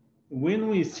when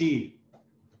we see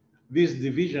this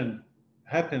division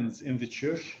happens in the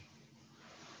church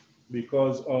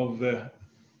because of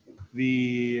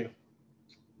the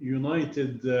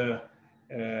united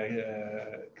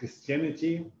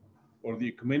Christianity or the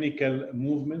ecumenical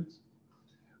movement,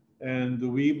 and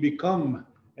we become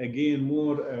again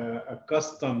more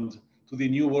accustomed to the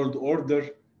new world order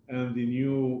and the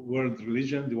new world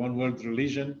religion, the one world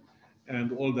religion,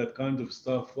 and all that kind of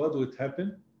stuff. What would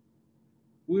happen?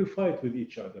 We'll fight with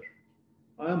each other.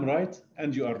 I am right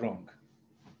and you are wrong.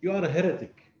 You are a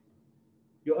heretic.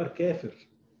 You are kafir,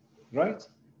 right?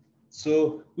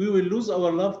 So we will lose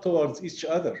our love towards each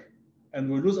other, and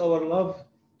we lose our love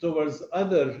towards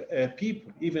other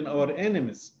people, even our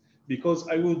enemies, because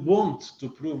I would want to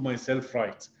prove myself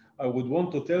right. I would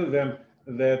want to tell them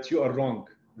that you are wrong,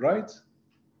 right?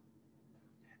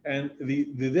 And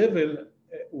the devil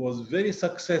was very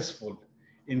successful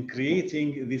in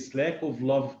creating this lack of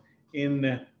love in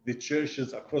the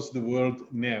churches across the world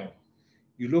now.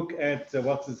 You look at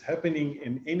what is happening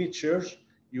in any church,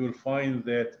 you will find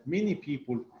that many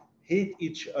people hate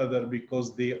each other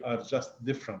because they are just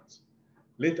different.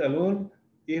 Let alone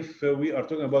if we are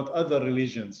talking about other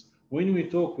religions. When we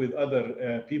talk with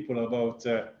other people about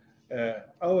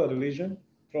our religion,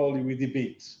 probably we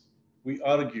debate, we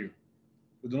argue,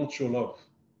 we do not show love,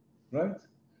 right?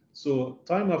 So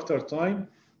time after time,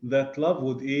 that love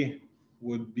would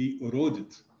be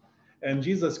eroded. And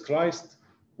Jesus Christ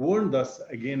warned us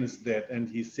against that. And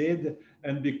he said,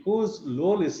 and because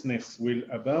lawlessness will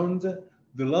abound,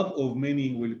 the love of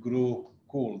many will grow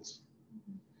cold.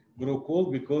 Grow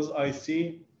cold because I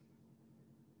see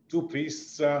two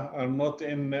priests are not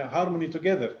in harmony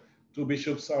together. Two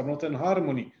bishops are not in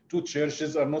harmony. Two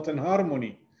churches are not in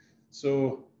harmony.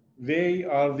 So they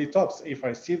are the tops. If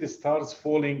I see the stars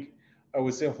falling, I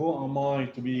would say, who am I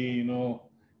to be,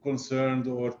 concerned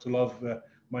or to love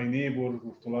my neighbor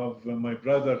or to love my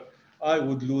brother? I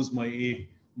would lose my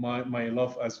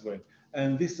love as well.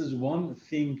 And this is one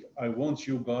thing I want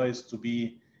you guys to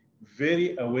be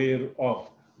very aware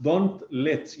of. Don't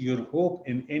let your hope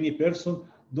in any person,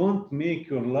 don't make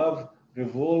your love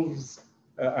revolves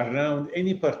around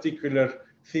any particular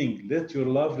thing. Let your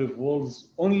love revolves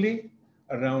only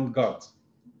around God.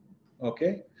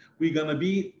 Okay, we're gonna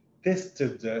be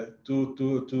tested to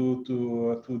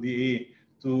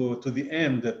the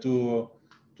end, to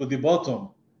the bottom,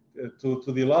 to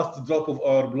the last drop of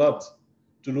our blood,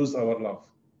 to lose our love.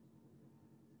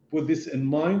 Put this in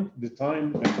mind. The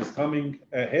time that is coming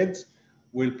ahead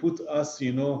will put us,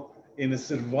 in a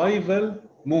survival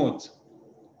mode.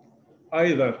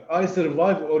 Either I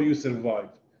survive or you survive.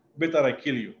 Better I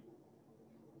kill you.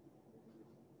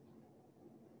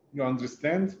 You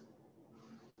understand?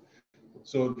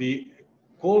 So the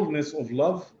coldness of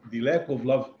love, the lack of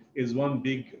love is one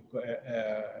big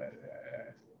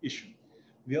issue.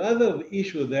 The other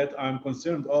issue that I'm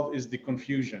concerned of is the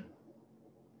confusion.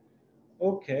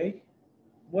 Okay,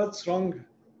 what's wrong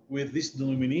with this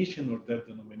denomination or that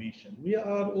denomination? We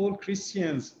are all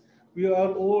Christians. We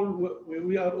are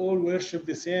all worship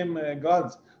the same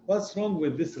gods. What's wrong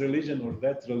with this religion or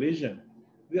that religion?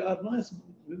 They are nice.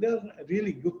 They are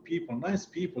really good people, nice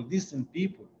people, decent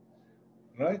people,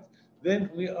 right?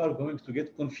 Then we are going to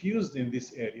get confused in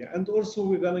this area, and also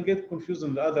we're going to get confused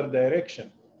in the other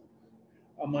direction.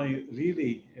 Am I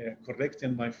really correct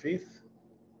in my faith?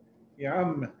 يا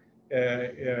عم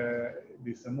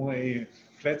بيسموها ايه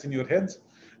flatten your head.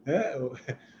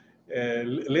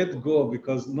 Let go,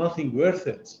 because nothing worth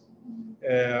it.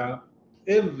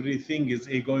 Everything is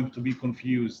going to be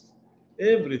confused,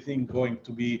 everything going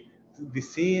to be the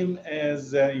same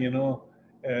as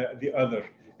the other,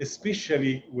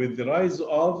 especially with the rise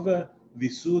of the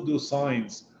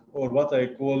pseudoscience, or what I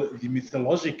call the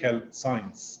mythological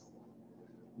science.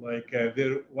 Like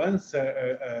there once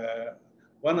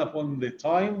one upon the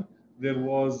time there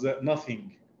was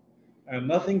nothing, and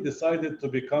nothing decided to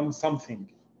become something,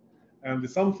 and the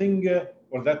something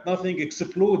or that nothing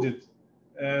exploded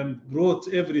and brought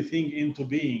everything into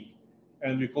being,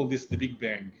 and we call this the Big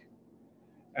Bang.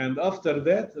 And after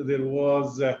that there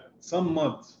was some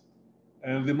mud,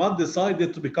 and the mud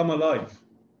decided to become alive,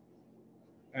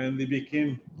 and they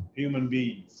became human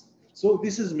beings. So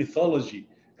this is mythology,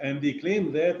 and they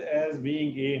claim that as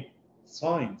being a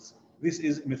science. This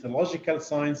is mythological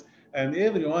science, and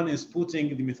everyone is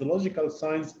putting the mythological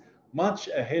science much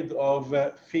ahead of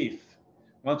faith,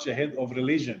 much ahead of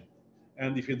religion.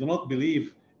 And if you do not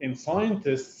believe in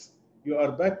scientists, you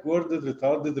are backward,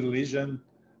 retarded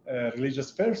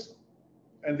religious person.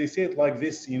 And they say it like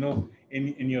this,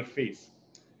 in your face.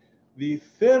 The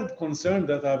third concern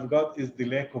that I've got is the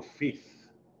lack of faith.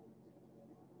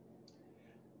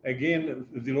 Again,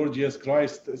 the Lord Jesus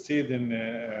Christ said in,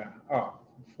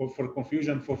 for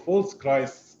confusion, for false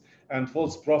Christs and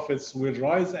false prophets will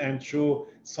rise and show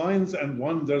signs and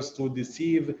wonders to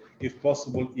deceive, if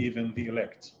possible, even the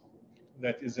elect.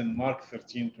 That is in Mark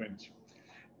 13:20.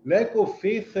 Lack of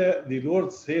faith, the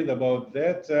Lord said about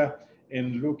that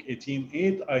in Luke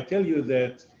 18:8, I tell you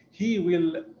that he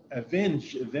will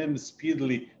avenge them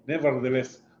speedily.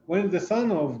 Nevertheless, when the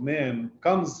Son of Man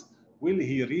comes, will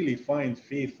he really find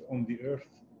faith on the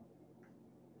earth?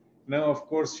 Now, of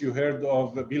course, you heard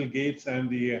of Bill Gates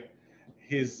and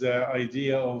his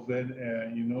idea of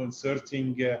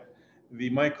inserting the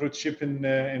microchip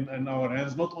in our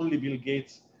hands. Not only Bill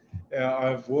Gates.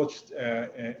 I've watched a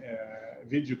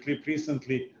video clip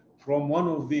recently from one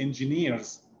of the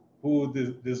engineers who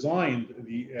designed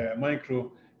the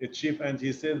microchip, and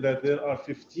he said that there are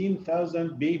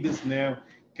 15,000 babies now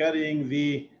carrying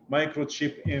the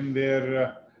microchip in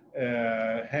their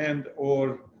hand,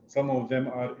 or some of them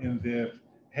are in their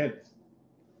head.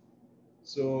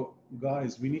 So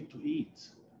guys, we need to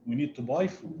eat, we need to buy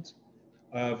food.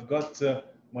 I've got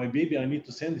my baby, I need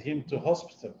to send him to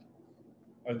hospital.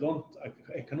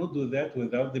 I cannot do that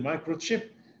without the microchip,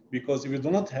 because if you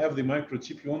do not have the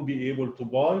microchip, you won't be able to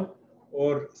buy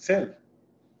or sell.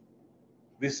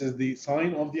 This is the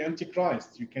sign of the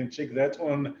Antichrist. You can check that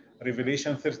on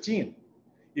Revelation 13.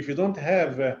 If you don't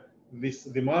have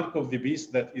the mark of the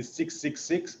beast, that is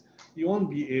 666, you won't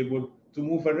be able to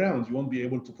move around. You won't be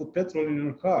able to put petrol in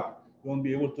your car. You won't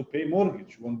be able to pay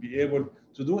mortgage. You won't be able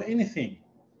to do anything.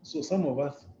 So some of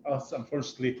us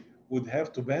unfortunately, would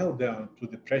have to bow down to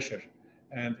the pressure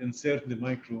and insert the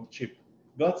microchip.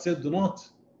 God said, do not.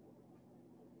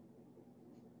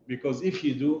 because if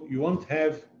you do, you won't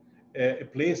have a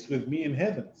place with me in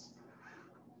heavens.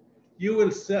 You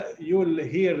will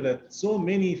hear that so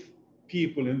many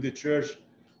people in the church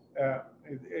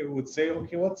would say,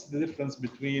 okay, what's the difference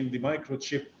between the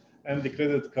microchip and the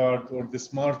credit card or the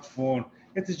smartphone?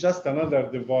 It is just another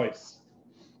device.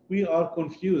 We are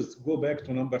confused. Go back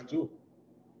to number 2.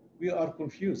 We are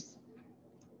confused.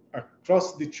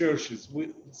 Across the churches,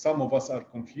 some of us are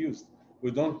confused. We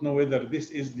don't know whether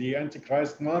this is the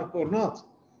Antichrist mark or not.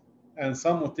 And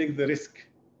some will take the risk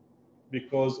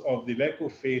because of the lack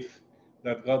of faith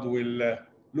that God will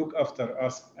look after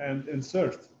us and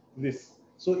insert this.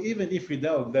 So even if we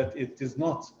doubt that it is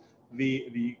not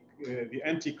the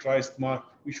Antichrist mark,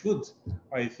 we should,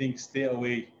 I think, stay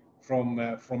away from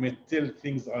it till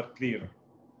things are clear,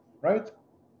 right?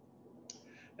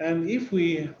 And if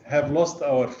we have lost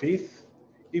our faith,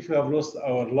 if we have lost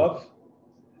our love,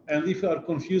 and if we are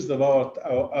confused about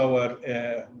our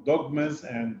dogmas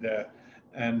and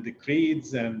the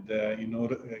creeds and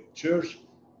church,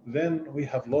 then we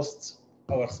have lost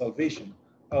our salvation,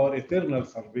 our eternal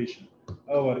salvation,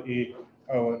 our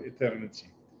eternity.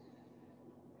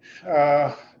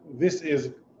 This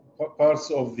is parts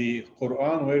of the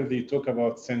Quran where they talk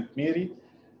about Saint Mary,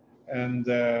 and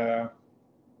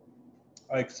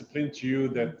I explained to you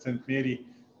that Saint Mary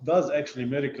does actually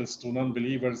miracles to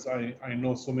non-believers. I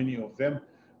know so many of them.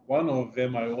 One of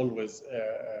them I always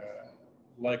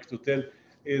like to tell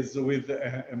is with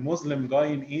a Muslim guy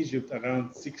in Egypt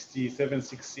around 67,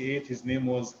 68. His name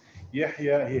was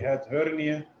Yahya. He had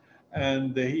hernia,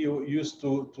 and he used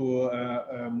to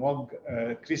mock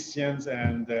Christians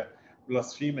and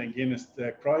blaspheme against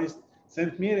Christ.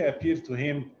 Saint Mary appeared to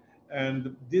him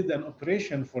and did an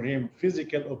operation for him,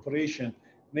 physical operation.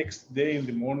 Next day in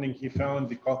the morning, he found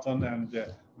the cotton and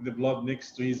the blood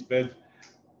next to his bed.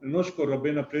 Noshko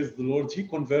Rabbena, praise the Lord, he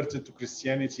converted to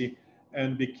Christianity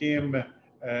and became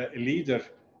a leader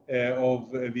of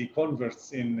the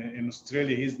converts in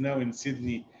Australia. He's now in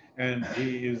Sydney, and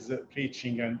he is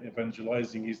preaching and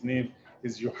evangelizing. His name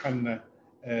is Johanna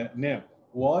now.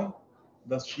 Why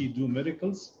does she do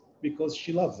miracles? Because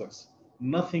she loves us,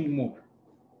 nothing more.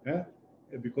 Yeah?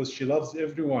 Because she loves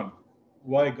everyone.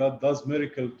 Why God does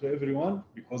miracle to everyone?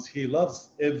 Because he loves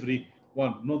everyone,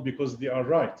 not because they are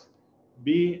right.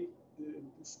 Be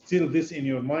still this in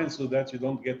your mind so that you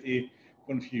don't get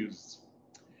confused.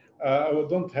 I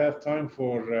don't have time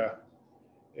for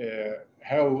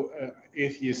how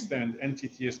atheists and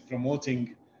anti-theists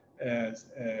promoting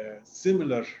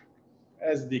similar,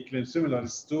 as they claim, similar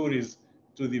stories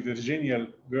to the virginal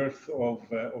birth of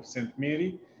Saint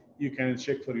Mary. You can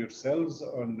check for yourselves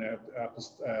on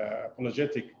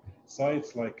apologetic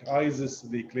sites like ISIS.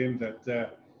 They claim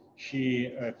that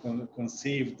she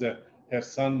conceived her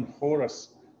son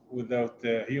Horus without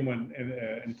human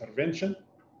intervention,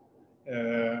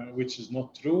 which is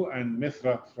not true. And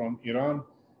Mithra from Iran,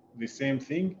 the same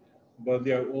thing, but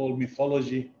they are all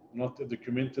mythology, not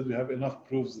documented. We have enough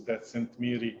proofs that Saint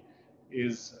Mary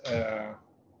is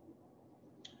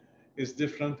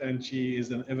different, and she is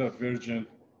an ever virgin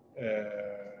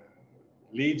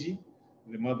lady,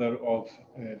 the mother of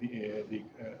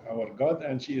our God,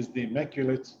 and she is the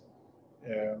immaculate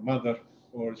mother,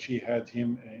 or she had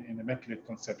him in immaculate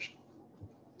conception.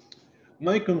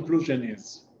 My conclusion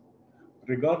is,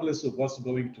 regardless of what's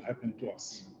going to happen to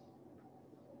us,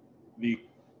 the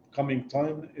coming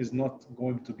time is not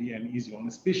going to be an easy one,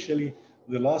 especially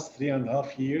the last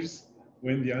 3.5 years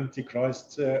when the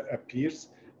Antichrist appears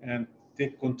and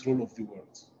take control of the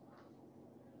world.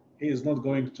 He is not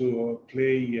going to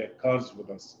play cards with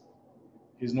us.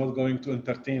 He's not going to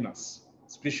entertain us,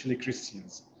 especially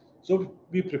Christians. So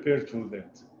be prepared for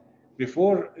that.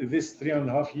 Before this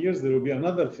 3.5 years, there will be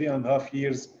another 3.5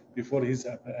 years before his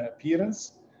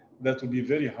appearance. That will be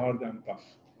very hard and tough.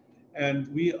 And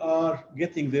we are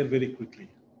getting there very quickly.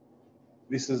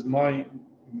 This is I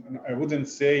wouldn't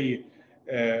say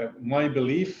my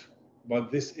belief,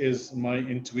 but this is my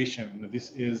intuition.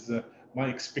 This is my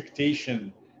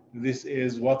expectation. This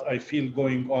is what I feel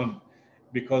going on,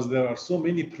 because there are so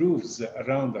many proofs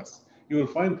around us. You will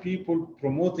find people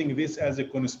promoting this as a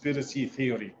conspiracy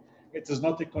theory. It is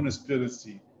not a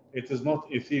conspiracy. It is not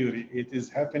a theory. It is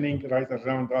happening right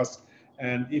around us.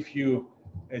 And if you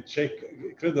check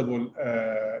credible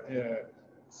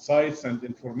sites and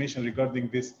information regarding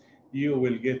this, you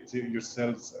will get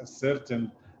yourselves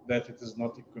certain that it is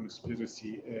not a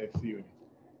conspiracy theory.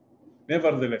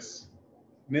 Nevertheless,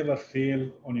 never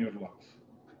fail on your love.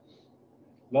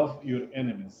 Love your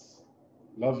enemies.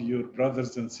 Love your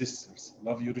brothers and sisters.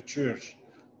 Love your church.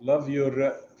 Love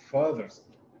your fathers.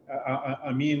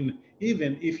 I mean,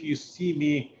 even if you see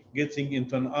me getting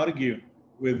into an argue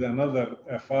with another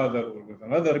father or with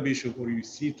another bishop, or you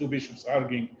see two bishops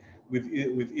arguing with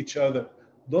each other,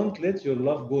 don't let your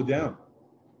love go down.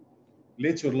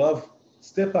 Let your love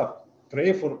step up.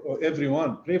 Pray for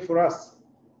everyone. Pray for us,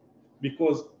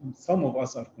 because some of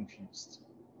us are confused.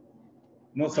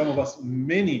 Not some of us,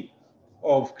 many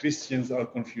of Christians are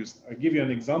confused. I'll give you an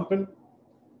example.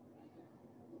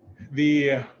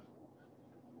 The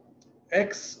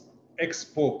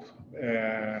ex-Pope,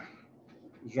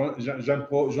 John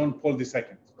Paul II.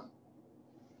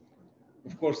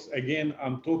 Of course, again,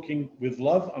 I'm talking with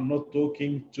love. I'm not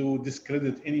talking to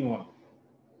discredit anyone.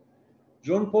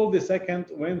 John Paul II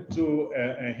went to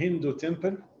a Hindu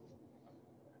temple,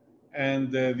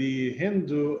 and the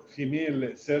Hindu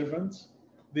female servants,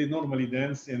 they normally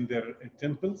dance in their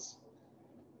temples,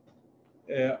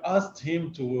 asked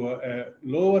him to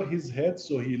lower his head.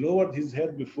 So he lowered his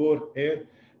head before her,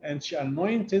 and she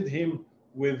anointed him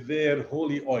with their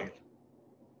holy oil.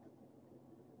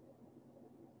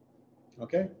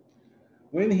 Okay?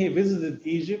 When he visited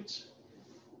Egypt,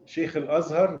 Sheikh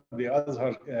al-Azhar, the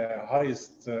Azhar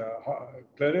highest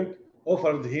cleric,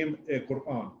 offered him a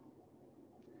Quran.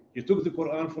 He took the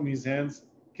Quran from his hands,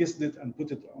 kissed it, and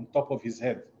put it on top of his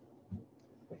head.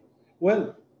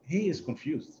 Well, he is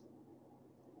confused.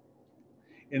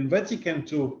 In Vatican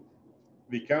II,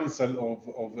 the Council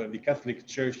of the Catholic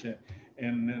Church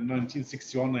in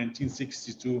 1961,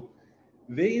 1962,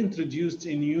 they introduced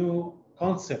a new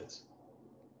concept.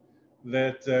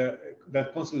 That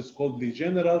concept is called the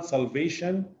General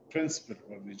Salvation Principle,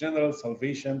 or the General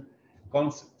Salvation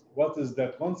Concept. What is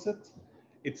that concept?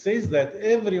 It says that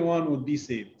everyone would be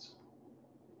saved,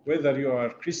 whether you are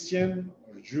Christian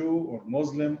or Jew or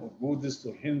Muslim or Buddhist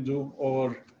or Hindu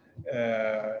or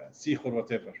Sikh or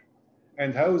whatever.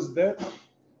 And how is that?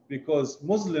 Because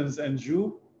Muslims and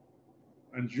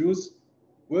Jews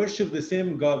worship the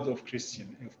same God of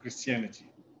Christianity,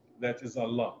 that is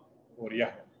Allah or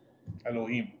Yahweh,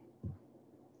 Elohim.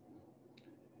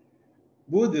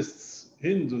 Buddhists,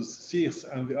 Hindus, Sikhs,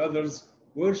 and the others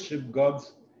worship God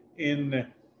in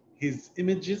his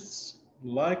images,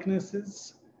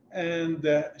 likenesses, and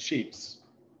shapes.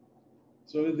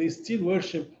 So they still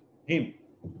worship him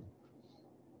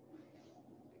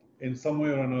in some way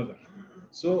or another.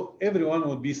 So everyone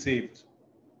would be saved.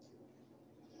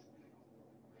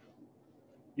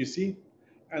 You see?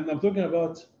 And I'm talking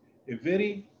about a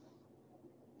very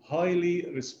highly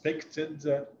respected,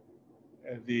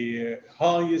 the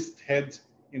highest head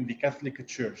in the Catholic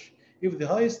Church. If the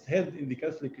highest head in the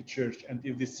Catholic Church, and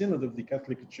if the Synod of the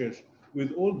Catholic Church,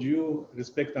 with all due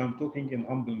respect, I'm talking in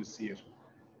humbleness here,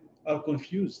 are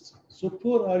confused, so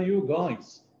poor are you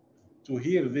guys to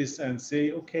hear this and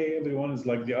say, okay, everyone is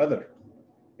like the other.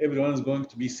 Everyone is going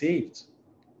to be saved.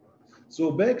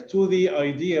 So back to the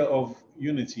idea of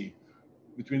unity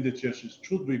between the churches.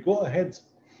 Should we go ahead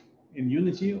in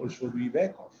unity, or should we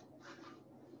back off?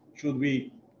 Should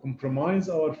we compromise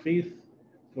our faith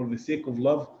for the sake of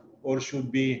love, or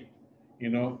should we,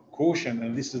 caution?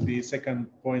 And this is the second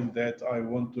point that I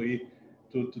want to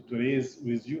raise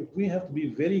with you. We have to be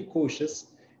very cautious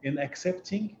in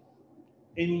accepting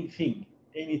anything,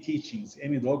 any teachings,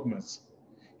 any dogmas.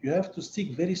 You have to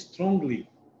stick very strongly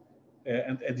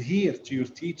and adhere to your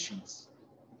teachings,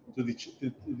 to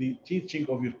the teaching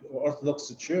of your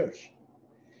Orthodox Church.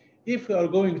 If we are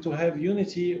going to have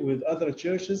unity with other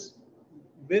churches,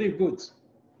 very good,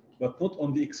 but not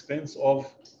on the expense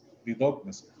of the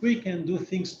dogmas. We can do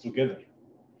things together.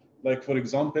 Like, for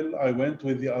example, I went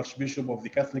with the Archbishop of the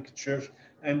Catholic Church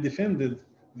and defended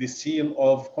the seal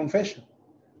of confession.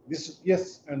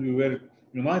 Yes, and we were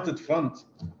united front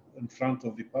in front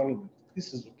of the Parliament.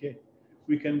 This is okay.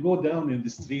 We can go down in the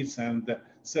streets and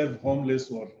serve homeless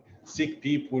or sick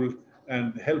people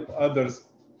and help others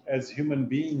as human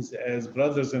beings, as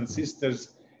brothers and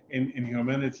sisters in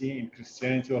humanity, in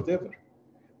Christianity, whatever.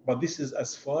 But this is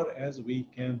as far as we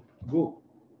can go.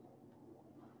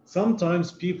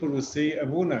 Sometimes people will say,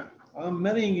 Abuna, I'm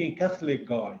marrying a Catholic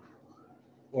guy,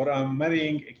 or I'm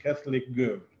marrying a Catholic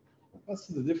girl. What's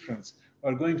the difference?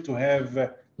 We're going to have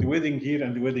the wedding here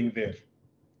and the wedding there.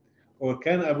 Or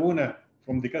can Abuna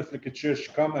from the Catholic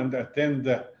Church come and attend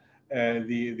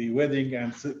the wedding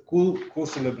and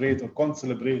co-celebrate or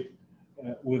con-celebrate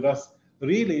with us?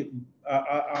 Really,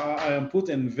 I am put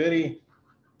in very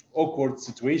awkward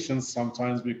situations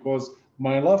sometimes, because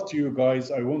my love to you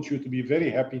guys, I want you to be very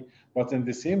happy, but at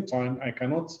the same time, I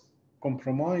cannot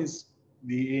compromise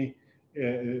the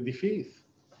faith.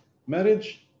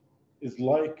 Marriage is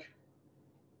like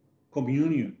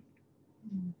communion,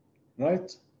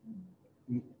 right?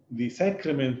 The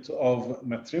sacrament of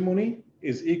matrimony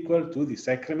is equal to the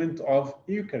sacrament of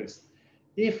Eucharist.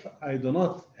 If I do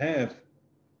not have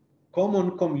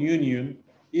common communion,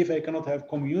 if I cannot have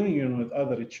communion with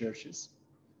other churches,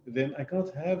 then I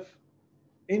cannot have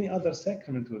any other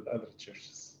sacrament with other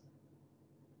churches.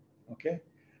 Okay?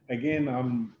 Again,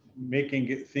 I'm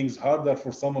making things harder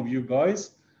for some of you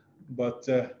guys, but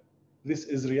this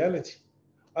is reality.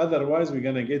 Otherwise, we're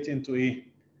going to get into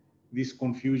this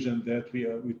confusion that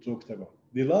we talked about.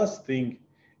 The last thing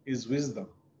is wisdom.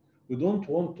 We don't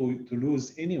want to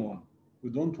lose anyone. We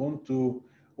don't want to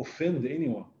offend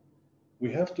anyone.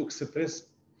 We have to express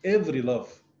every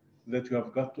love that we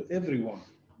have got to everyone.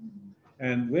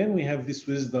 And when we have this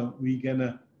wisdom, we're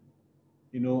gonna,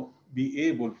 be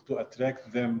able to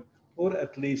attract them, or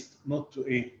at least not to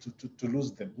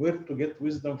lose them. Where to get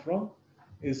wisdom from?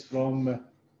 Is from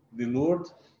the Lord,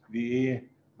 the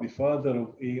Father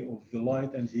of the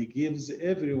light, and He gives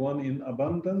everyone in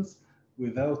abundance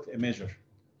without a measure.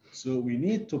 So we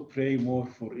need to pray more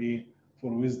for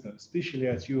wisdom, especially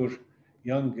at your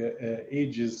young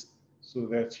ages, so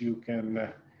that you can,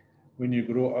 when you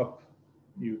grow up,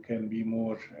 you can be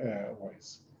more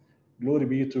wise. Glory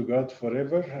be to God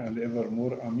forever and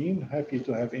evermore. Amen. Happy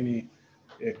to have any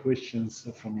questions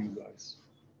from you guys.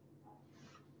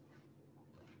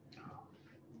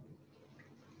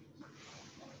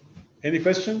 Any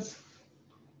questions?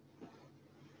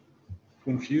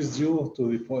 Confused you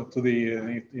to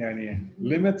the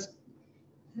limit? It's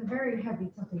a very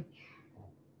heavy topic.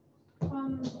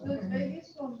 Those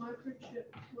babies on microchip,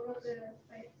 what are their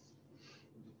fates?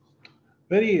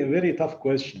 Very, very tough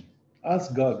question.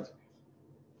 Ask God.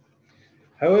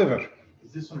 However,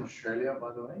 Is this from Australia,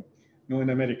 by the way? no, in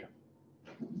America.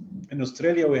 In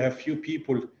Australia, we have few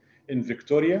people in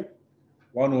Victoria.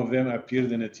 One of them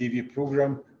appeared in a TV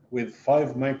program with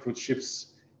 5 microchips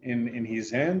in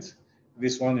his hand.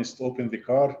 This one is to open the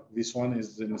car. This one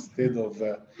is instead of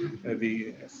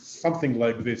something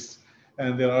like this.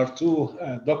 And there are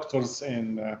 2 doctors in,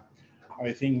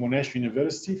 I think, Monash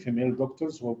University, female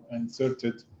doctors, who have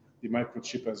inserted the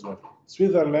microchip as well.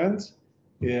 Switzerland,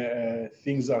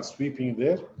 things are sweeping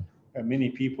there. Many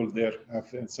people there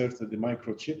have inserted the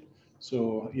microchip.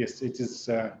 So yes, it is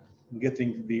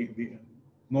getting the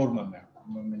normal now.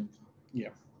 Yeah.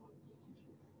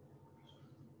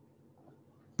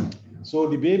 So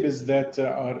the babies that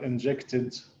are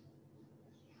injected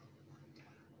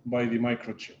by the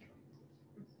microchip,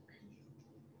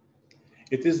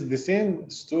 it is the same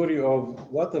story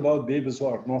of what about babies who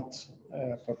are not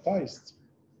baptized?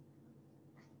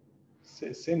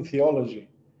 Same theology.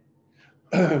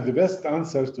 The best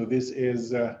answer to this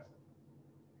is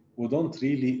we don't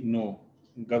really know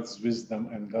God's wisdom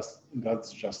and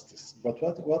God's justice. But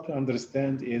what we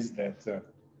understand is that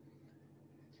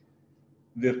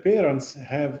their parents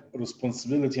have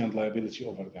responsibility and liability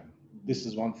over them. This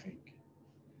is one thing.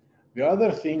 The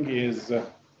other thing is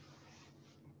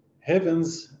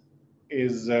heavens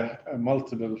is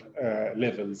multiple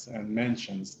levels and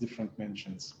mansions, different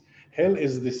mansions. Hell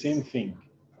is the same thing,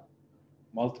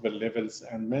 multiple levels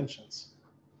and mansions.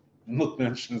 Not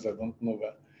mansions, I don't know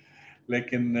that.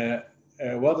 Like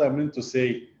what I meant to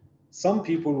say, some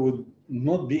people would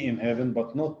not be in heaven,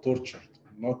 but not tortured,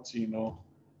 not,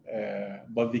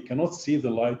 but they cannot see the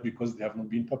light because they have not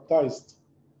been baptized.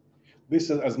 This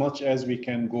is as much as we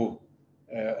can go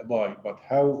by, but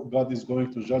how God is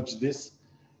going to judge this,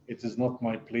 it is not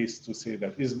my place to say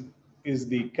that. Is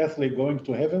the Catholic going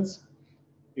to heavens?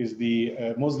 Is the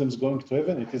Muslims going to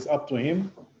heaven? It is up to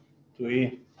him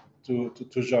to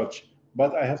judge.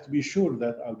 But I have to be sure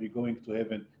that I'll be going to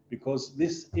heaven because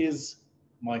this is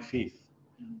my faith.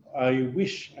 I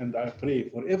wish and I pray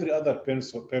for every other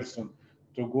person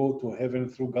to go to heaven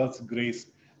through God's grace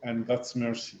and God's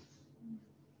mercy.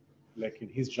 Like in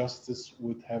His justice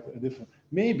would have a different.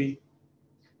 Maybe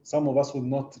some of us would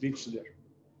not reach there.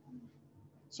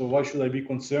 So why should I be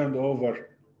concerned over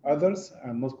others?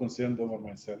 I'm not concerned over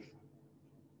myself.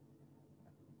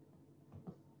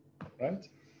 Right?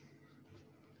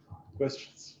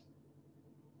 Questions?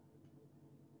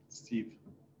 Steve.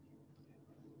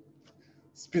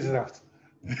 Spit it out.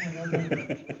 No,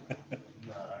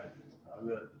 I've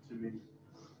got too many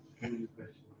questions.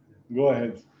 Go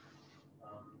ahead.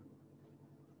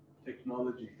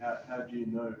 Technology, how do you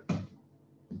know?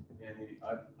 And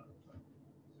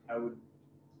I would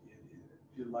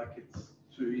feel like it's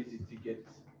too easy to get,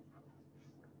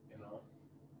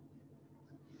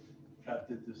 trapped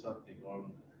into something, or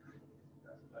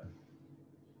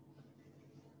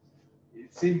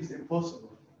it seems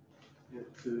impossible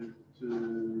to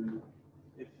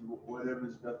if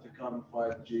whatever's about to come,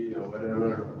 5G or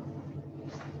whatever.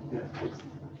 Yeah.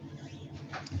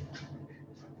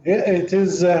 Yeah, it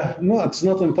is, no, it's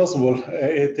not impossible.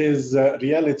 It is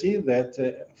reality that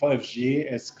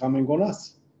 5G is coming on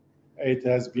us. It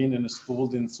has been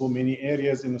installed in so many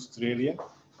areas in Australia.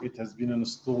 It has been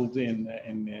installed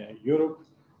in Europe,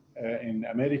 in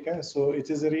America. So it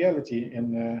is a reality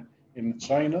in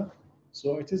China.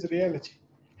 So it is a reality.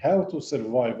 How to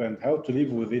survive and how to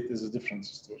live with it is a different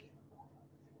story.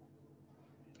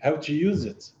 How to use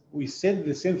it. We said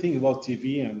the same thing about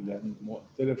TV and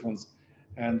telephones,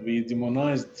 and we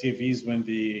demonized TVs when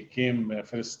they came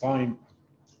first time,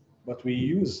 but we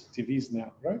use TVs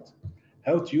now, right?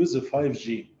 How to use the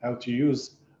 5G, how to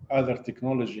use other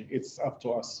technology, it's up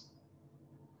to us.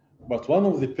 But one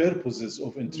of the purposes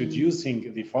of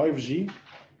introducing the 5G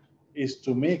is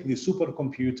to make the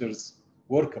supercomputers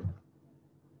workable.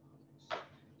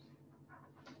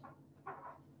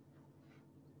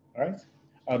 Right?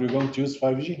 Are we going to use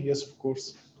 5G? Yes, of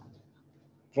course.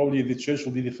 Probably the church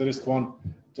will be the first one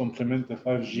to implement the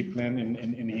 5G plan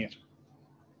in here.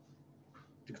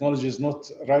 Technology is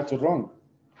not right or wrong.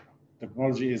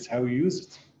 Technology is how you use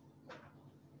it.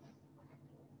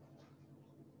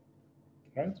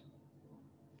 Right?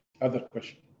 Other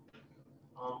question.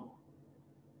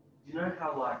 You know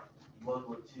how like World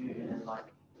War II and like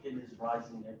Hitler's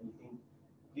rising and everything?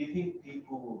 Do you think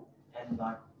people and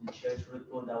like the church would have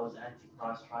thought that was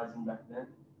Antichrist rising back then?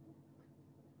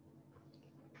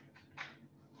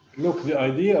 Look, the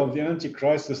idea of the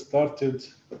Antichrist started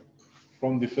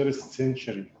from the first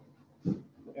century.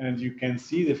 And you can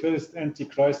see the first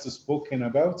Antichrist spoken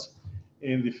about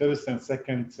in the first and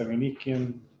second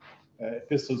Thessalonican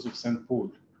epistles of St.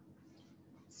 Paul.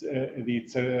 The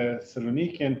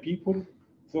Thessalonican people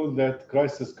thought that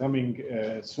Christ is coming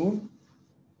soon,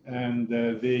 and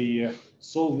they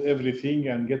sold everything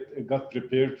and got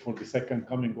prepared for the second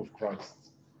coming of Christ.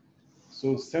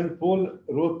 So St. Paul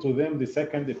wrote to them the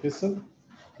second epistle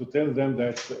to tell them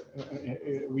that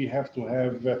we have to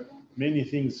have many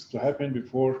things to happen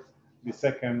before the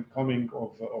second coming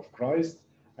of Christ.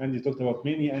 And he talked about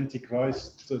many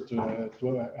antichrists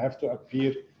to have to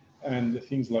appear and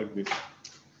things like this.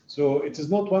 So it is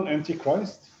not one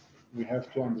antichrist. We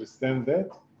have to understand that.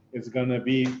 It's going to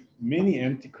be many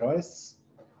antichrists.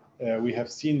 We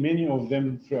have seen many of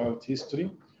them throughout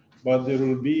history, but there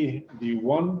will be the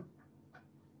one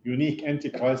unique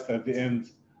antichrist at the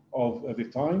end of the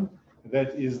time.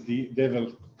 That is the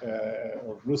devil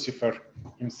or Lucifer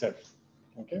himself.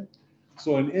 Okay.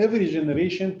 So in every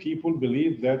generation, people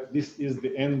believe that this is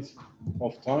the end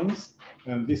of times,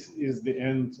 and this is the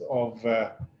end of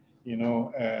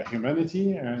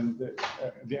humanity, and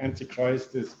the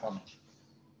Antichrist is coming.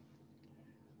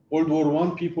 World War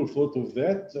I, people thought of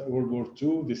that. World War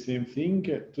II, the same thing.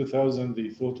 2000, they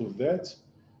thought of that.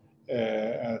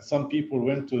 Some people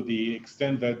went to the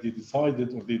extent that they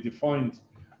decided or they defined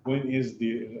when is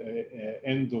the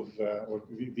end of or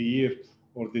the year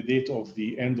or the date of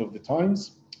the end of the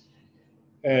times.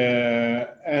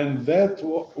 And that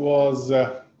was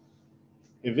a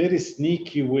very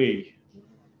sneaky way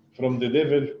from the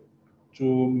devil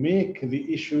to make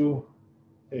the issue,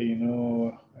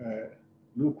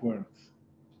 lukewarm,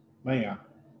 maya,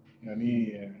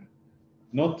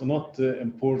 not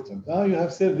important. You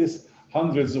have said this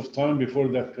hundreds of times before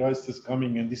that Christ is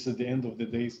coming and this is the end of the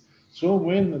days. So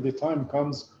when the time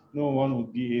comes, no one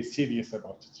would be serious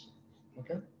about it.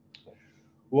 Okay.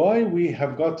 Why we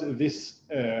have got this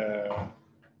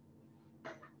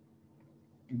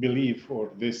belief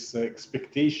or this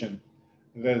expectation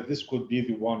that this could be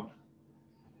the one?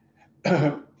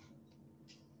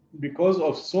 Because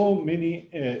of so many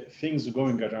things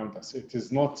going around us. It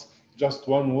is not just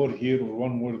one war here or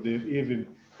one war there, even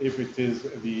if it is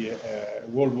the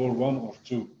World War I or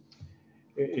II.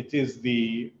 It is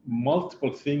the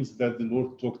multiple things that the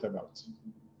Lord talked about.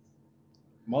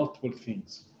 Multiple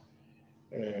things.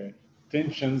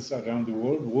 Tensions around the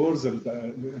world, wars and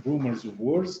rumors of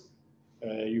wars.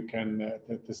 You can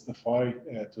testify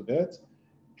to that.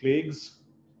 Plagues,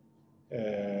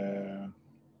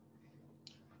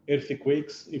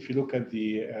 earthquakes. If you look at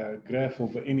the graph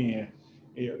of any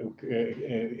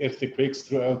earthquakes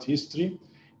throughout history,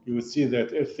 you will see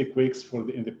that earthquakes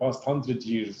in the past 100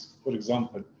 years, for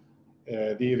example,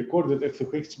 they recorded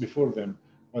earthquakes before them,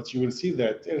 but you will see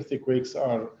that earthquakes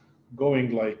are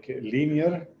going like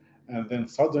linear, and then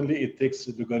suddenly it takes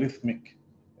a logarithmic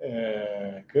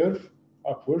curve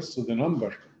upwards. So the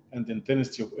number and the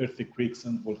intensity of earthquakes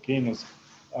and volcanoes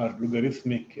are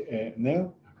logarithmic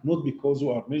now, not because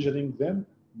we are measuring them,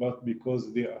 but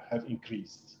because they have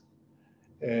increased.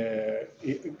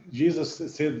 Jesus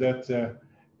said that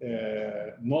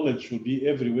knowledge will be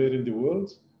everywhere in the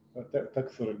world,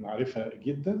 تكثر المعرفة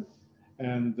جدا,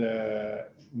 and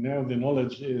now the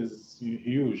knowledge is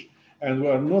huge. And we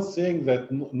are not saying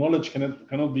that knowledge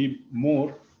cannot be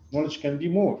more. Knowledge can be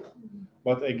more,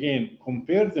 but again,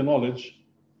 compare the knowledge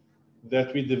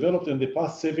that we developed in the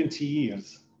past 70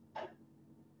 years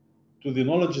to the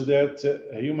knowledge that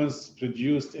humans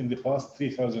produced in the past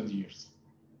 3,000 years.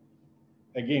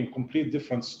 Again, complete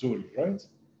different story, right?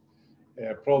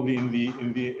 Probably in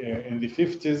the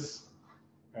 50s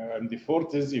and the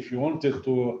 40s, if you wanted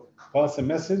to pass a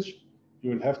message, you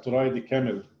will have to ride a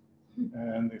camel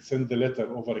and send the letter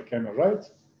over a camel, right?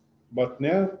 But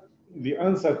now the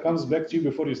answer comes back to you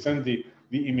before you send the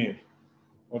email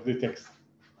or the text.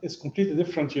 It's completely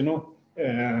different, you know,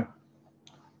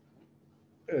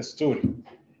 story.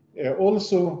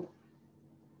 Also,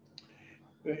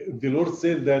 the Lord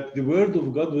said that the word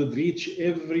of God would reach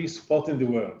every spot in the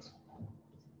world.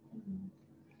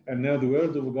 And now the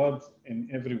word of God in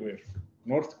everywhere.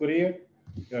 North Korea,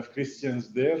 you have Christians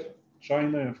there.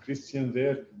 China, you have Christians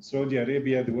there. Saudi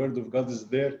Arabia, the word of God is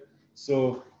there.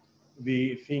 So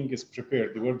the thing is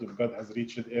prepared. The word of God has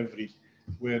reached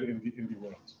everywhere in the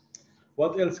world.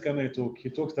 What else can I talk? He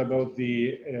talked about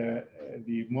the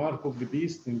mark of the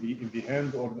beast in the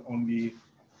hand or on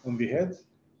the head.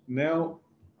 Now,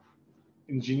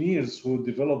 engineers who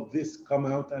developed this come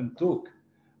out and talk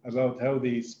about how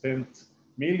they spent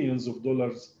millions of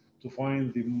dollars to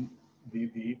find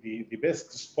the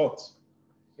best spot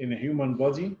in a human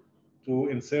body to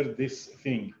insert this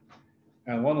thing.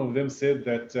 And one of them said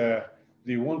that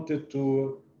they wanted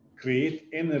to create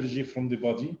energy from the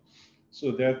body so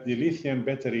that the lithium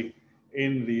battery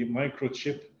in the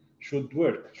microchip should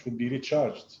work, should be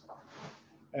recharged.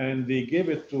 And they gave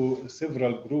it to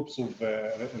several groups of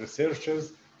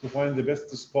researchers to find the best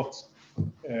spot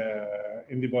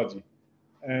in the body.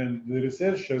 And the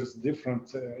researchers,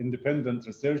 different independent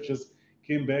researchers,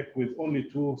 came back with only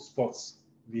 2 spots,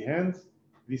 the hand,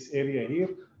 this area here,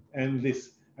 and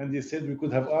this. And they said we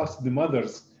could have asked the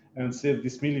mothers and saved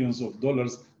these millions of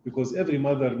dollars, because every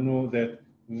mother knows that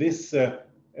this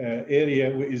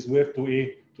area is where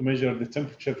to measure the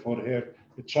temperature for her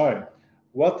child.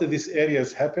 What these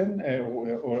areas happen,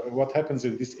 or what happens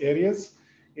in these areas,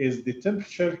 is the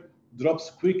temperature drops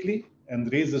quickly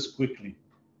and raises quickly,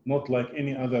 not like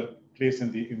any other place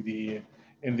in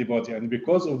the body. And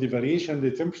because of the variation in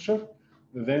the temperature,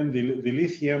 then the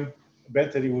lithium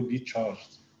battery will be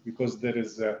charged, because there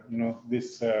is you know,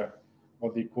 this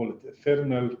what they call it, a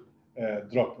thermal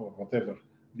drop, or whatever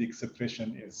the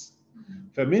expression is.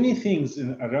 For many things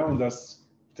around us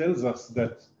tells us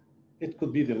that it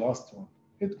could be the last one.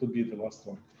 It could be the last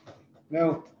one.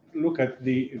 Now look at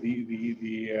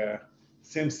the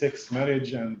same-sex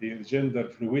marriage and the gender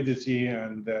fluidity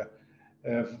and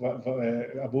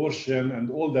abortion and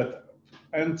all that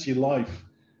anti-life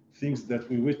things that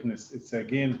we witness. It's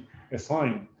again a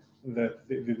sign that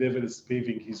the devil is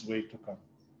paving his way to come.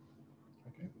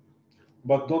 Okay,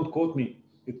 but don't quote me.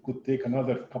 It could take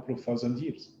another couple of thousand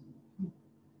years.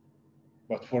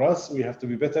 But for us, we have to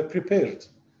be better prepared.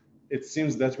 It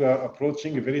seems that we are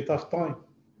approaching a very tough time.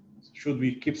 Should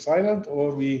we keep silent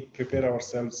or we prepare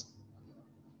ourselves?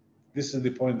 This is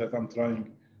the point that I'm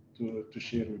trying to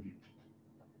share with you.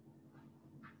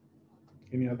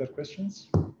 Any other questions?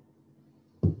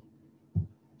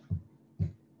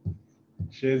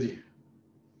 Shadi,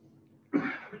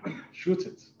 shoot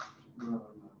it. No.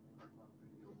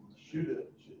 Shoot it.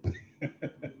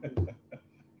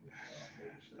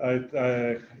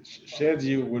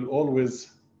 Shadi will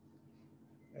always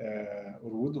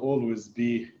or would always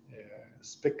be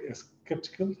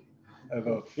skeptical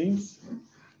about things,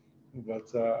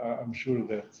 but I'm sure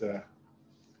that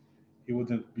he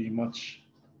wouldn't be much,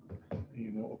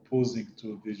 you know, opposing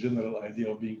to the general idea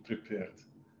of being prepared,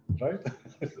 right?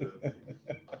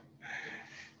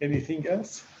 Anything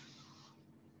else?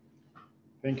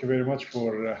 Thank you very much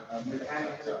for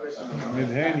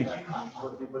مدهاني.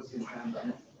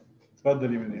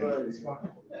 تفضل يا مدهاني.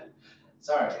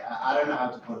 Sorry, I don't know how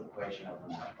to put a question up on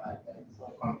that, but the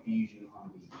confusion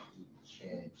on the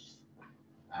church.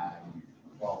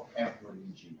 Well, every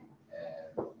religion,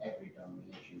 every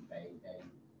denomination,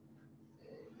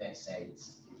 they say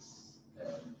it's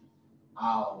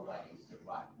our way is the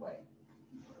right way.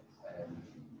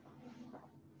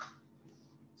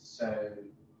 So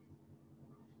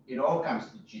it all comes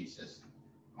to Jesus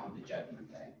on the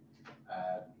judgment day.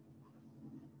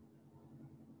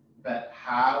 But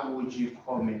how would you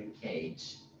communicate,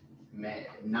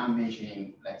 not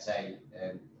mentioning, let's say,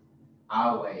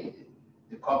 our way,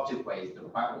 the Coptic way is the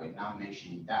right way, not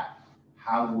mentioning that?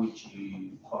 How would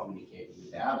you communicate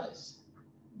with the others?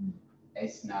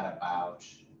 It's not about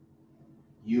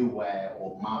your way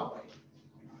or my way.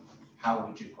 how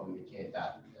would you communicate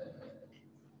that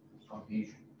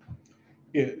confusion?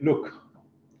 Yeah, look,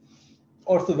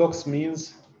 Orthodox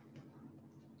means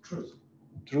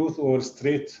truth or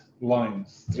straight line,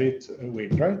 straight way,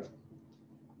 right?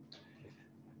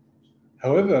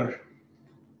 However,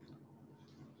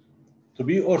 to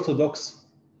be Orthodox,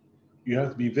 you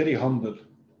have to be very humble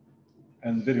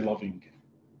and very loving.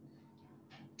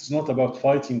 It's not about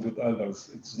fighting with others.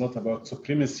 It's not about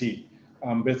supremacy.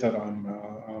 I'm better.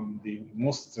 I'm the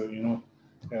most, the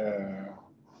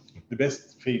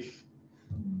best faith.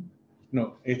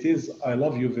 No, it is I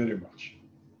love you very much.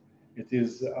 It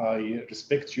is I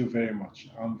respect you very much.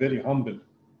 I'm very humble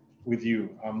with you.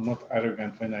 I'm not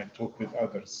arrogant when I talk with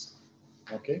others.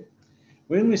 Okay?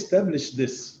 When we establish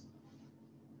this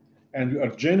and we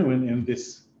are genuine in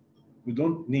this, we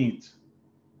don't need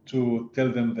to tell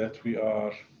them that we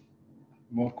are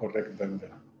more correct than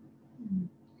them.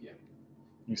 Yeah.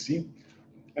 You see?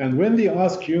 And when they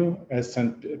ask you, as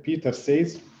St. Peter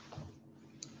says,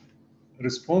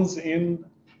 response in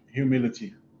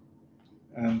humility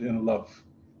and in love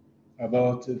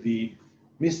about the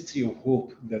mystery of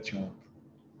hope that you want.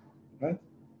 Right?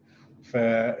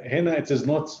 فهنا it is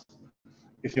not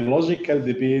a theological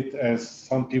debate as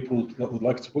some people would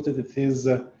like to put it. It is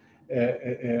a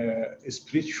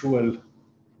spiritual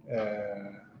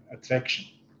attraction.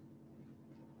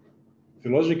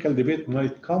 Theological debate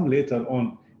might come later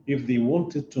on if they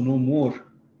wanted to know more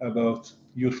about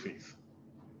your faith.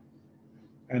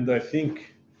 And I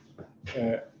think,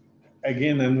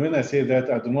 again, and when I say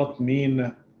that, I do not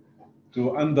mean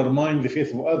to undermine the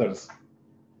faith of others.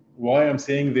 Why I'm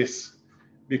saying this?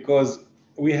 Because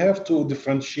we have to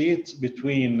differentiate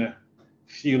between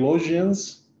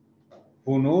theologians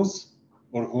who knows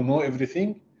or who know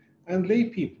everything and lay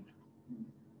people.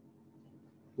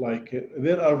 Like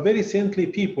there are very saintly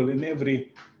people in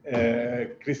every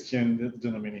Christian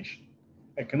denomination.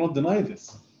 I cannot deny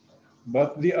this,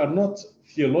 but they are not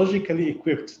theologically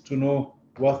equipped to know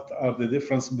what are the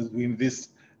difference between this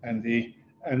and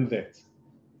that.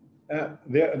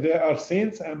 They are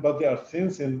saints, but they are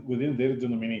saints within their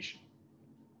denomination.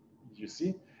 You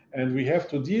see, and we have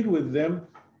to deal with them,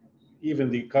 even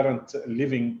the current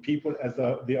living people, as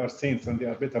they are saints and they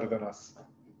are better than us.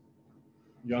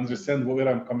 You understand where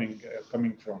I'm coming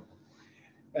from,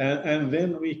 and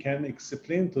then we can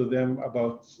explain to them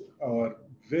about our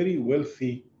very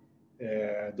wealthy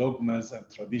dogmas and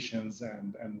traditions,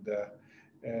 and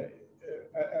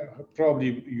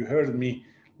probably you heard me,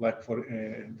 like for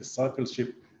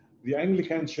discipleship, the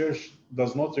Anglican Church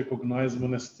does not recognize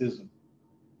monasticism,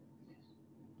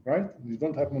 right? We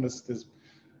don't have monasticism.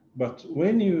 But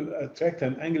when you attract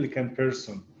an Anglican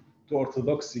person to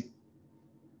Orthodoxy,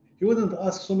 he wouldn't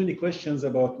ask so many questions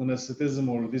about monasticism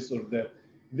or this or that.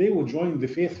 They will join the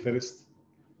faith first,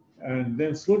 and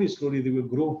then slowly, slowly they will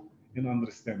grow in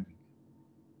understanding.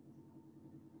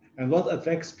 And what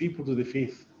attracts people to the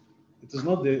faith? It is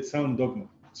not the sound dogma.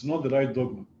 It's not the right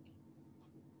dogma.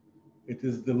 It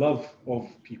is the love of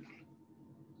people.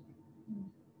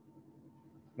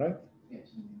 Right?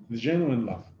 Yes. The genuine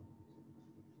love.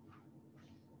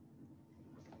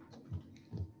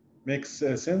 Makes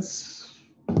sense?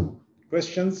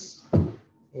 Questions?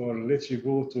 Or let you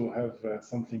go to have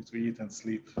something to eat and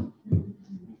sleep.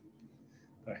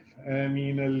 طيب.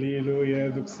 آمين الليلويا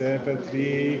دكسا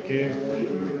باتريك.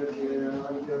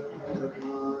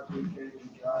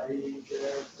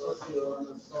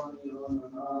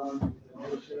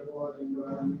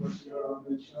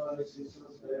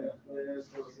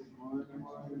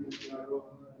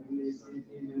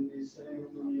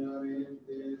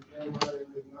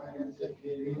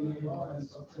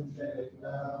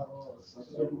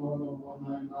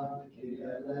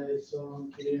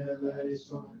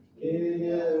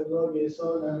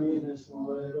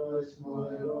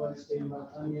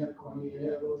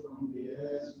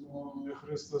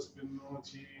 Christus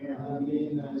بالنوتي.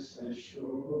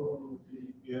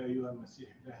 يا أيها المسيح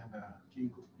إلهنا,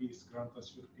 King of peace, grant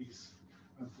us your peace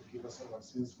and forgive us our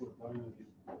sins, for thine is the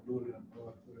glory and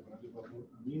power forever and ever.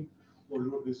 Amen. O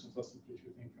Lord, this is us, which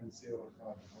we think and say, our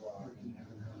Father, who art in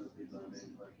heaven, hallowed be thy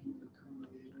name. Thy kingdom come,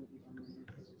 thy will be done on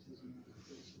earth as it is in heaven.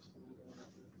 Give us this day our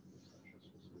daily bread, and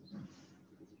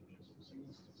forgive us our trespasses,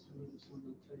 and some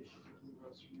temptation, deliver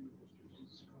us from evil. Through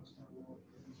Jesus Christ our Lord,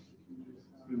 for his is the kingdom, the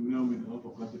power. And now, with the love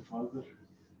of God the Father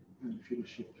and the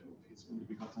fellowship of his only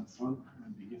begotten Son,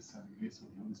 and the gifts and grace of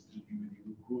the Holy Spirit be with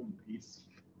you. Go in peace.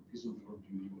 Peace of the Lord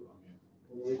be with you.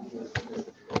 Amen.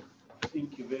 Thank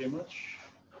you very much.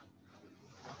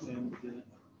 And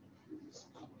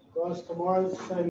Guys, tomorrow, same